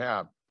gifts you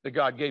have that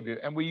God gave you,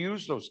 and we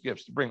use those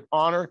gifts to bring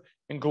honor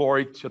and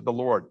glory to the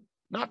Lord.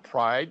 Not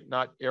pride,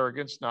 not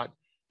arrogance, not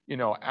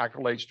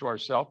accolades to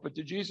ourselves, but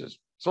to Jesus.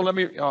 So let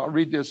me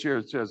read this here.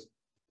 It says,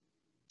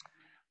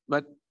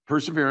 let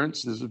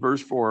perseverance, this is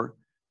verse 4,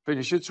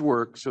 finish its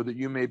work so that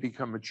you may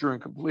become mature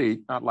and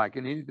complete, not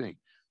lacking anything.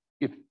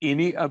 If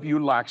any of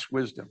you lacks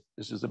wisdom,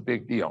 this is a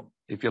big deal.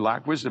 If you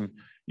lack wisdom,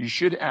 you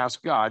should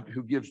ask God,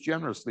 who gives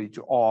generously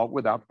to all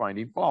without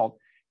finding fault,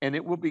 and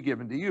it will be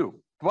given to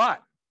you.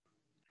 But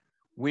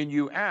when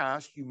you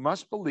ask, you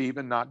must believe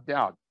and not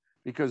doubt,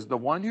 because the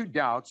one who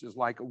doubts is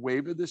like a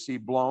wave of the sea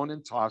blown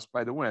and tossed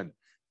by the wind.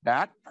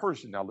 That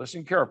person, now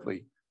listen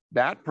carefully,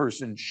 that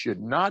person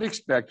should not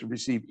expect to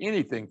receive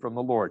anything from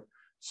the Lord.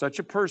 Such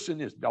a person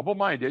is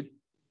double-minded.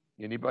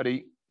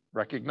 Anybody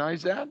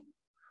recognize that?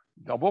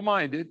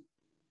 Double-minded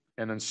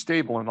and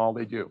unstable in all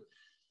they do.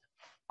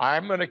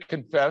 I'm going to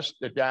confess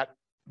that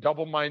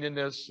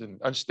double-mindedness and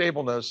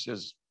unstableness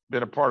has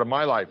been a part of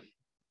my life.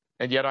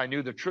 And yet I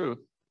knew the truth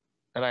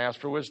and I asked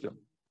for wisdom.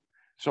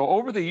 So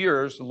over the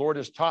years, the Lord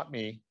has taught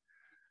me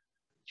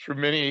through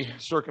many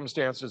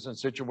circumstances and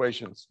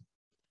situations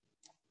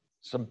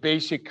some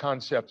basic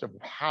concepts of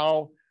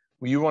how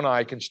you and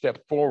I can step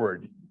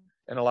forward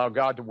and allow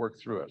God to work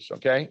through us,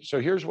 okay? So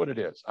here's what it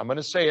is. I'm going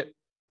to say it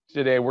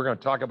today. We're going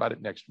to talk about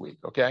it next week,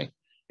 okay?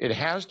 It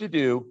has to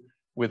do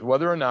with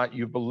whether or not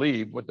you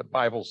believe what the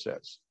Bible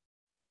says.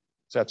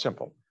 It's that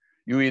simple.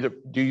 Do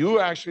you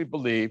actually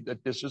believe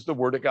that this is the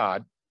word of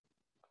God?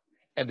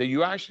 And do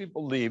you actually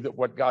believe that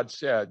what God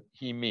said,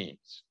 he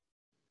means?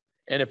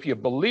 And if you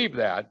believe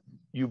that,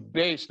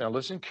 now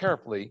listen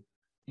carefully,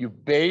 you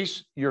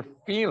base your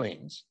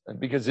feelings, and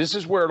because this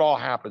is where it all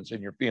happens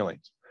in your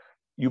feelings,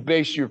 you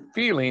base your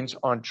feelings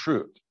on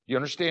truth. You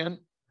understand?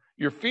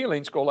 Your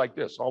feelings go like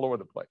this all over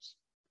the place.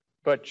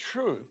 But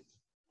truth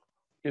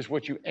is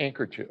what you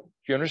anchor to. Do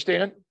you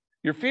understand?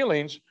 Your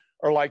feelings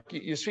are like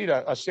you see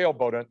a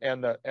sailboat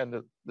and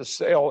the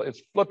sail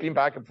is flipping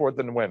back and forth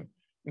in the wind,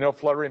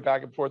 fluttering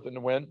back and forth in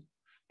the wind.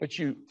 But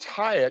you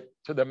tie it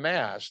to the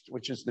mast,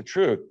 which is the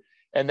truth.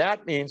 And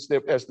that means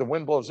that as the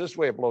wind blows this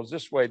way, it blows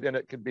this way, then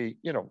it could be,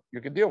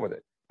 you can deal with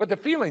it. But the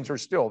feelings are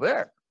still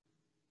there.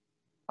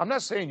 I'm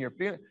not saying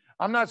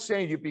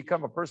you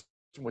become a person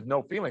with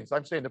no feelings.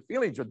 I'm saying the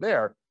feelings are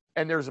there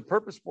and there's a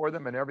purpose for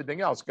them and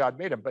everything else. God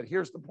made them. But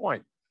here's the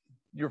point.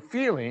 Your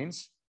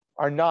feelings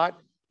are not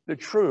the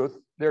truth.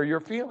 They're your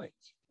feelings.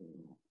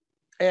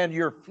 And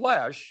your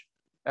flesh,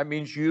 that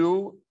means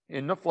you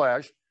in the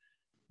flesh,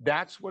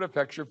 that's what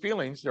affects your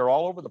feelings. They're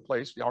all over the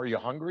place. Are you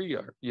hungry?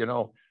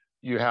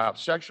 You have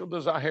sexual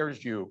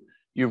desires.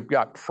 You've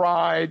got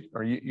pride,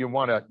 or you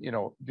want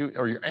to,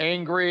 or you're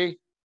angry.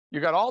 You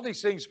got all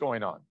these things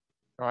going on,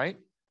 right?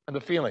 And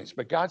the feelings.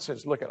 But God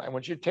says, look, I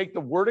want you to take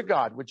the word of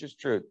God, which is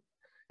truth.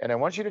 And I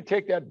want you to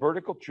take that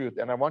vertical truth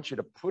and I want you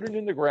to put it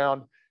in the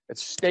ground.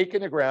 It's stake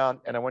in the ground.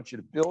 And I want you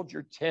to build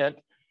your tent.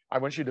 I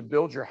want you to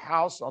build your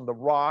house on the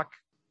rock,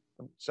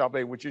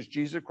 salvation, which is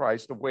Jesus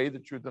Christ, the way, the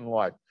truth, and the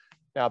life.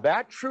 Now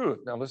that truth,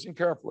 now listen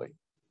carefully,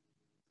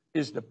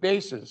 is the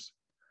basis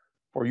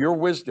for your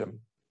wisdom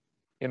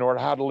in order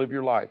how to live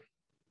your life.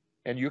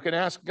 And you can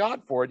ask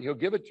God for it. He'll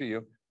give it to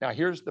you. Now,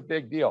 here's the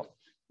big deal.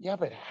 Yeah,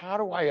 but how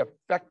do I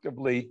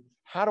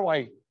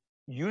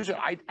use it?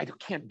 I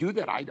can't do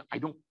that. I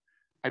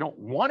don't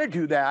want to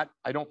do that.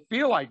 I don't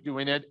feel like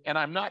doing it. And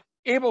I'm not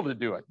able to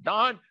do it.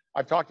 Don,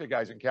 I've talked to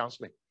guys in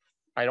counseling.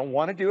 I don't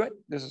want to do it.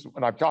 This is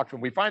when I've talked to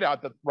them. We find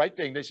out the right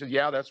thing. They said,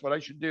 yeah, that's what I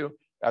should do.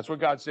 That's what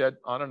God said,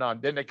 on and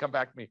on. Then they come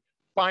back to me.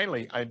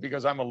 Finally,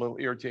 because I'm a little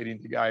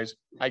irritating to guys,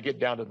 I get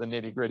down to the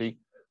nitty gritty.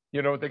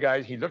 The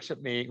guys, he looks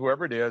at me,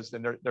 whoever it is,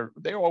 and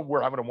they all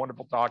were having a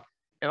wonderful talk.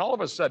 And all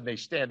of a sudden they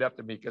stand up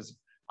to me because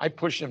I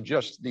push them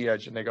just to the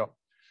edge and they go,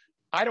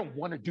 I don't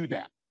want to do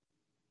that.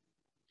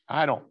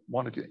 I don't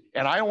want to do it.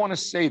 And I don't want to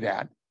say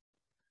that.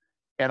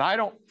 And I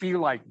don't feel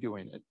like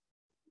doing it.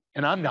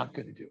 and I'm not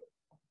going to do it.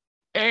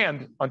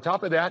 And on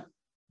top of that,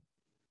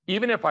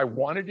 even if I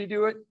wanted to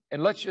do it,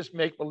 and let's just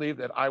make believe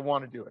that I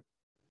want to do it,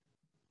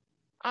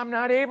 I'm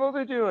not able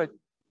to do it.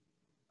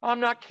 I'm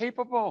not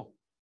capable.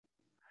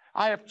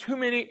 I have too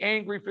many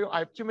angry feelings. I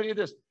have too many of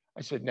this.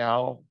 I said,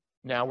 now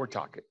we're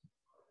talking.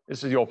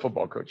 This is the old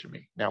football coach of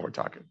me. Now we're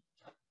talking.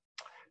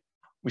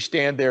 We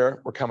stand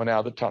there. We're coming out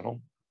of the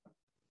tunnel.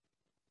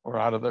 We're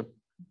out of the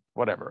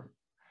whatever.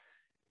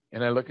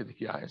 And I look at the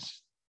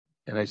guys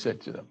and I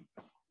said to them,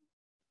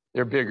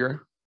 they're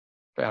bigger,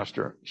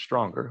 faster,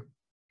 stronger,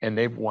 and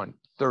they've won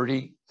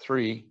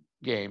 33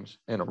 games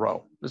in a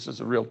row. This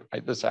is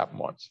this happened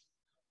once.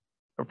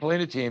 We're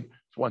playing a team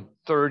that's won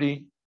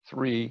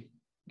 33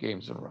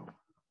 games in a row.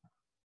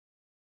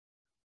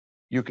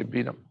 You can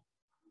beat them.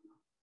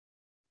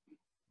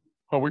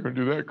 How are we going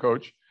to do that,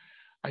 coach?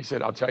 I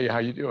said, I'll tell you how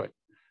you do it.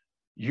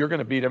 You're going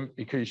to beat them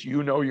because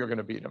you know you're going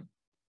to beat them.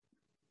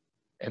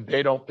 And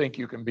they don't think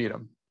you can beat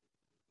them.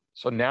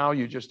 So now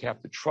you just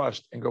have to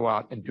trust and go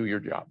out and do your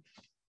job.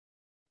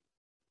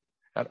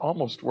 That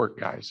almost worked,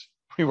 guys.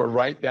 We were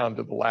right down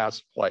to the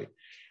last play.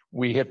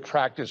 We had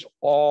practiced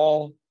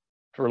all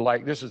for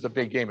this is the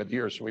big game of the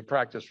year. So we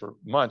practiced for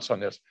months on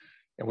this.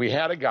 And we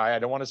had a guy, I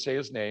don't want to say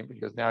his name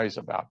because now he's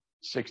about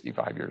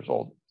 65 years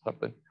old,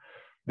 something.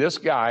 This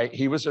guy,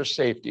 he was their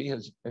safety.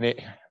 I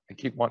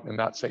keep wanting to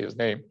not say his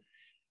name.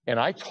 And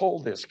I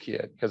told this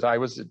kid, because I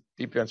was the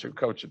defensive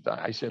coach at the time,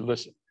 I said,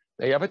 listen,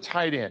 they have a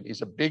tight end.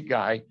 He's a big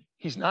guy.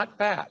 He's not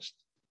fast.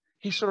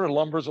 He sort of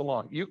lumbers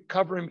along. You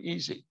cover him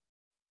easy.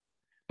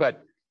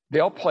 But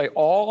they'll play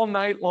all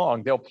night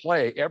long. They'll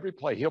play every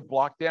play. He'll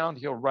block down.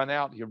 He'll run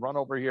out. He'll run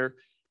over here.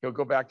 He'll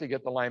go back to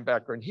get the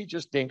linebacker. And he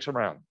just dinks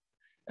around.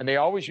 And they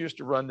always used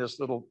to run this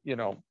little,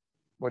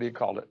 what do you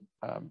call it?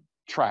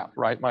 Trap,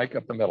 right, Mike,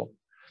 up the middle.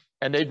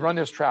 And they'd run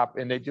this trap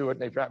and they'd do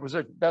it. And it was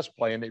their best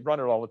play. And they'd run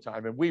it all the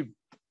time. And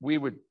we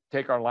would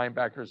take our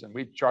linebackers and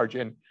we'd charge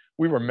in.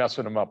 We were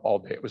messing them up all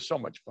day. It was so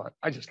much fun.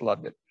 I just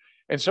loved it.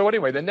 And so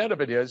anyway, the net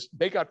of it is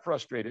they got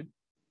frustrated.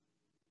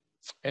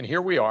 And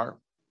here we are.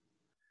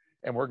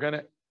 And we're going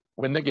to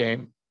win the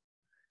game.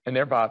 And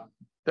they're on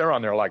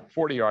their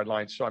 40-yard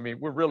line. So, we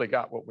really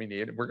got what we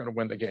need. And we're going to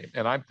win the game.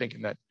 And I'm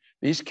thinking that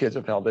these kids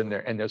have held in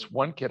there. And there's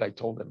one kid, I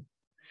told him,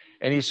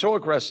 and he's so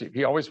aggressive.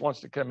 He always wants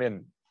to come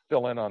in,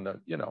 fill in on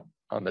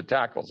the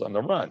tackles, on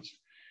the runs.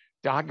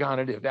 Doggone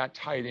it, if that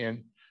tight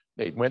end,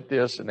 they went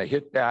this and they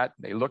hit that.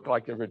 And they looked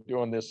like they were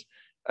doing this,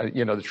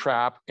 the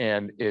trap.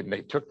 And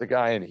they took the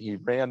guy and he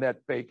ran that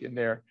fake in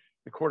there.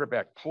 The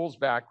quarterback pulls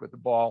back with the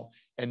ball.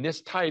 And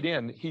this tight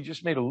end, he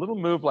just made a little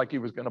move like he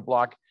was going to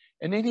block.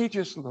 And then he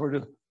just sort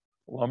of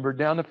lumbered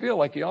down the field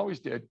like he always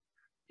did.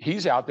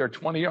 He's out there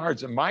 20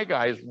 yards. And my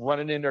guy is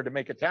running in there to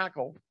make a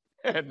tackle.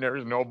 And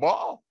there's no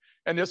ball.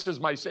 And this is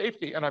my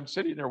safety. And I'm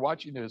sitting there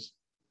watching this.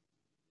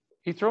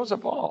 He throws a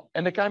ball.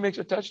 And the guy makes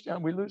a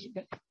touchdown. We lose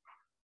again.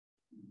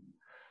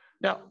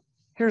 Now,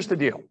 here's the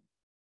deal.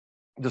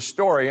 The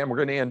story, and we're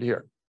going to end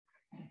here.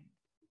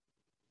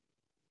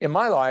 In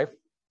my life,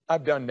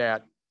 I've done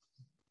that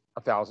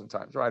 1,000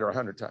 times, right? Or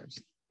 100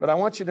 times. But I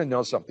want you to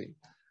know something.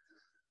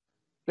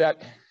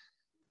 That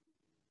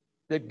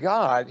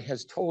God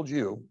has told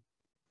you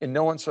in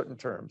no uncertain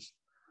terms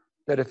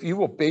that if you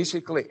will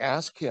basically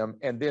ask him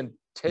and then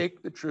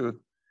take the truth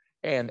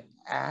and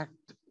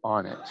act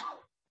on it.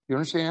 You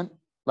understand?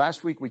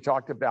 Last week we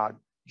talked about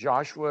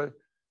Joshua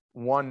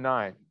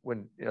 1:9.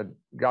 When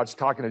God's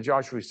talking to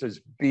Joshua, he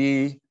says,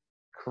 be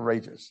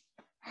courageous.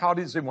 How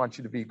does he want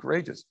you to be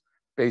courageous?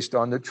 Based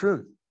on the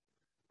truth.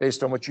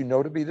 Based on what you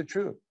know to be the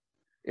truth.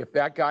 If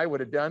that guy would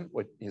have done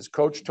what his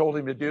coach told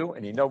him to do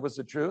and he knew was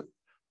the truth,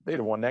 they'd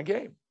have won that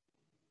game.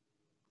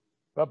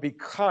 But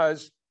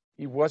because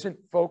he wasn't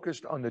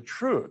focused on the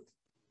truth,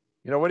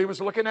 you know what he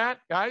was looking at,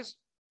 guys?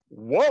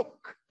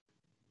 Woke.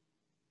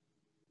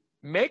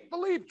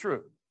 Make-believe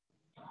truth.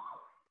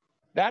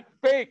 That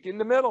fake in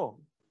the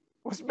middle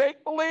was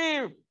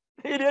make-believe.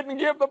 He didn't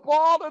give the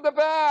ball to the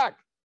back.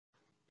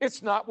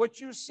 It's not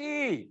what you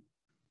see.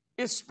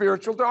 It's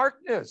spiritual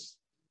darkness.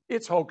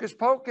 It's hocus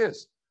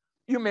pocus.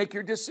 You make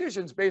your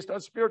decisions based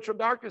on spiritual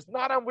darkness,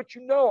 not on what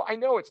you know. I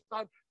know it's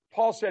not.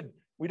 Paul said,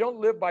 we don't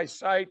live by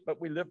sight, but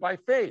we live by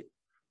faith.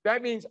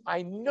 That means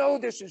I know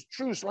this is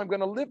true, so I'm going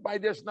to live by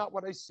this, not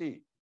what I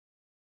see.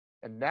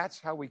 And that's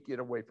how we get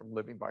away from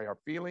living by our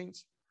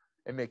feelings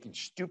and making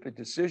stupid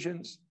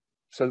decisions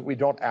so that we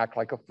don't act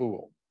like a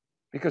fool.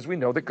 Because we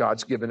know that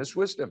God's given us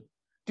wisdom.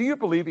 Do you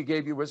believe he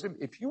gave you wisdom?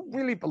 If you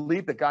really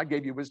believe that God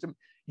gave you wisdom,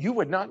 you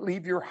would not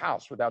leave your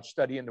house without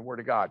studying the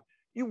word of God.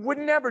 You would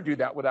never do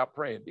that without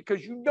praying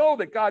because you know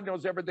that God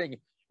knows everything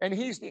and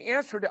he's the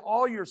answer to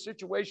all your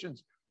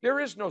situations. There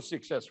is no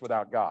success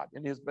without God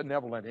in his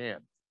benevolent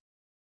hand.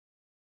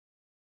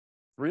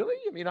 Really?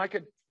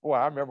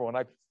 I remember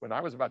when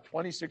I was about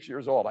 26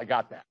 years old, I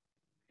got that.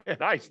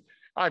 And I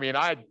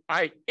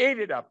ate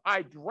it up.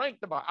 I drank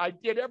the Bible. I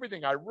did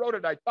everything. I wrote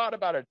it. I thought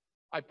about it.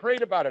 I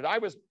prayed about it. I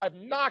was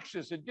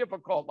obnoxious and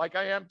difficult like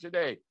I am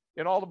today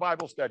in all the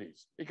Bible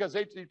studies because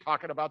they keep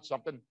talking about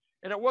something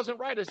and it wasn't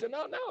right. I said,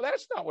 no,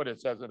 that's not what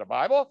it says in the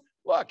Bible.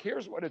 Look,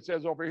 here's what it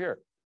says over here.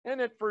 And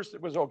at first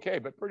it was okay,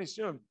 but pretty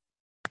soon,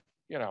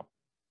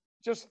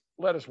 just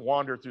let us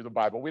wander through the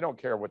Bible. We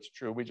don't care what's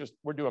true.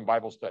 We're doing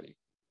Bible study.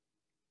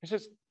 He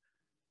says,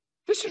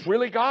 this is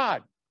really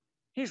God.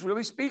 He's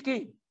really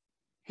speaking.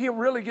 He'll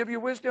really give you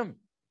wisdom.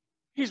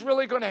 He's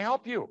really going to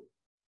help you.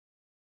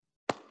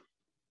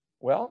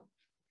 Well,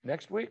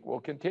 next week we'll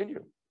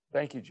continue.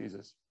 Thank you,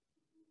 Jesus.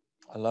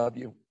 I love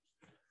you.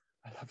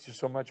 I love you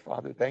so much,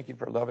 Father. Thank you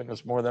for loving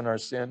us more than our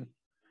sin.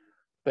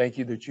 Thank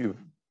you that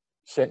you've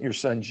sent your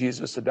son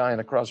Jesus to die on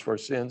the cross for our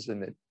sins,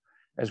 and that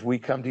as we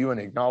come to you and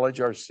acknowledge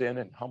our sin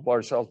and humble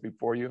ourselves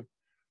before you,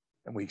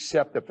 and we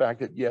accept the fact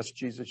that, yes,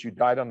 Jesus, you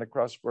died on the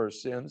cross for our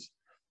sins,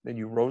 then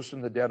you rose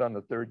from the dead on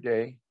the third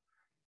day.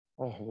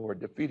 Oh, Lord,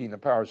 defeating the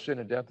power of sin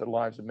and death in our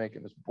lives and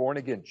making us born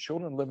again,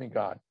 children of the living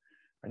God.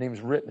 Our name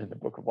is written in the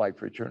book of life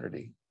for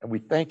eternity. And we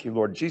thank you,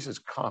 Lord. Jesus,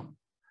 come.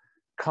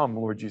 Come,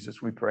 Lord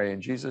Jesus, we pray in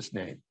Jesus'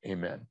 name.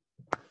 Amen.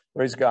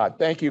 Praise God.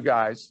 Thank you,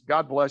 guys.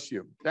 God bless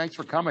you. Thanks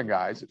for coming,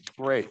 guys. It's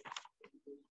great.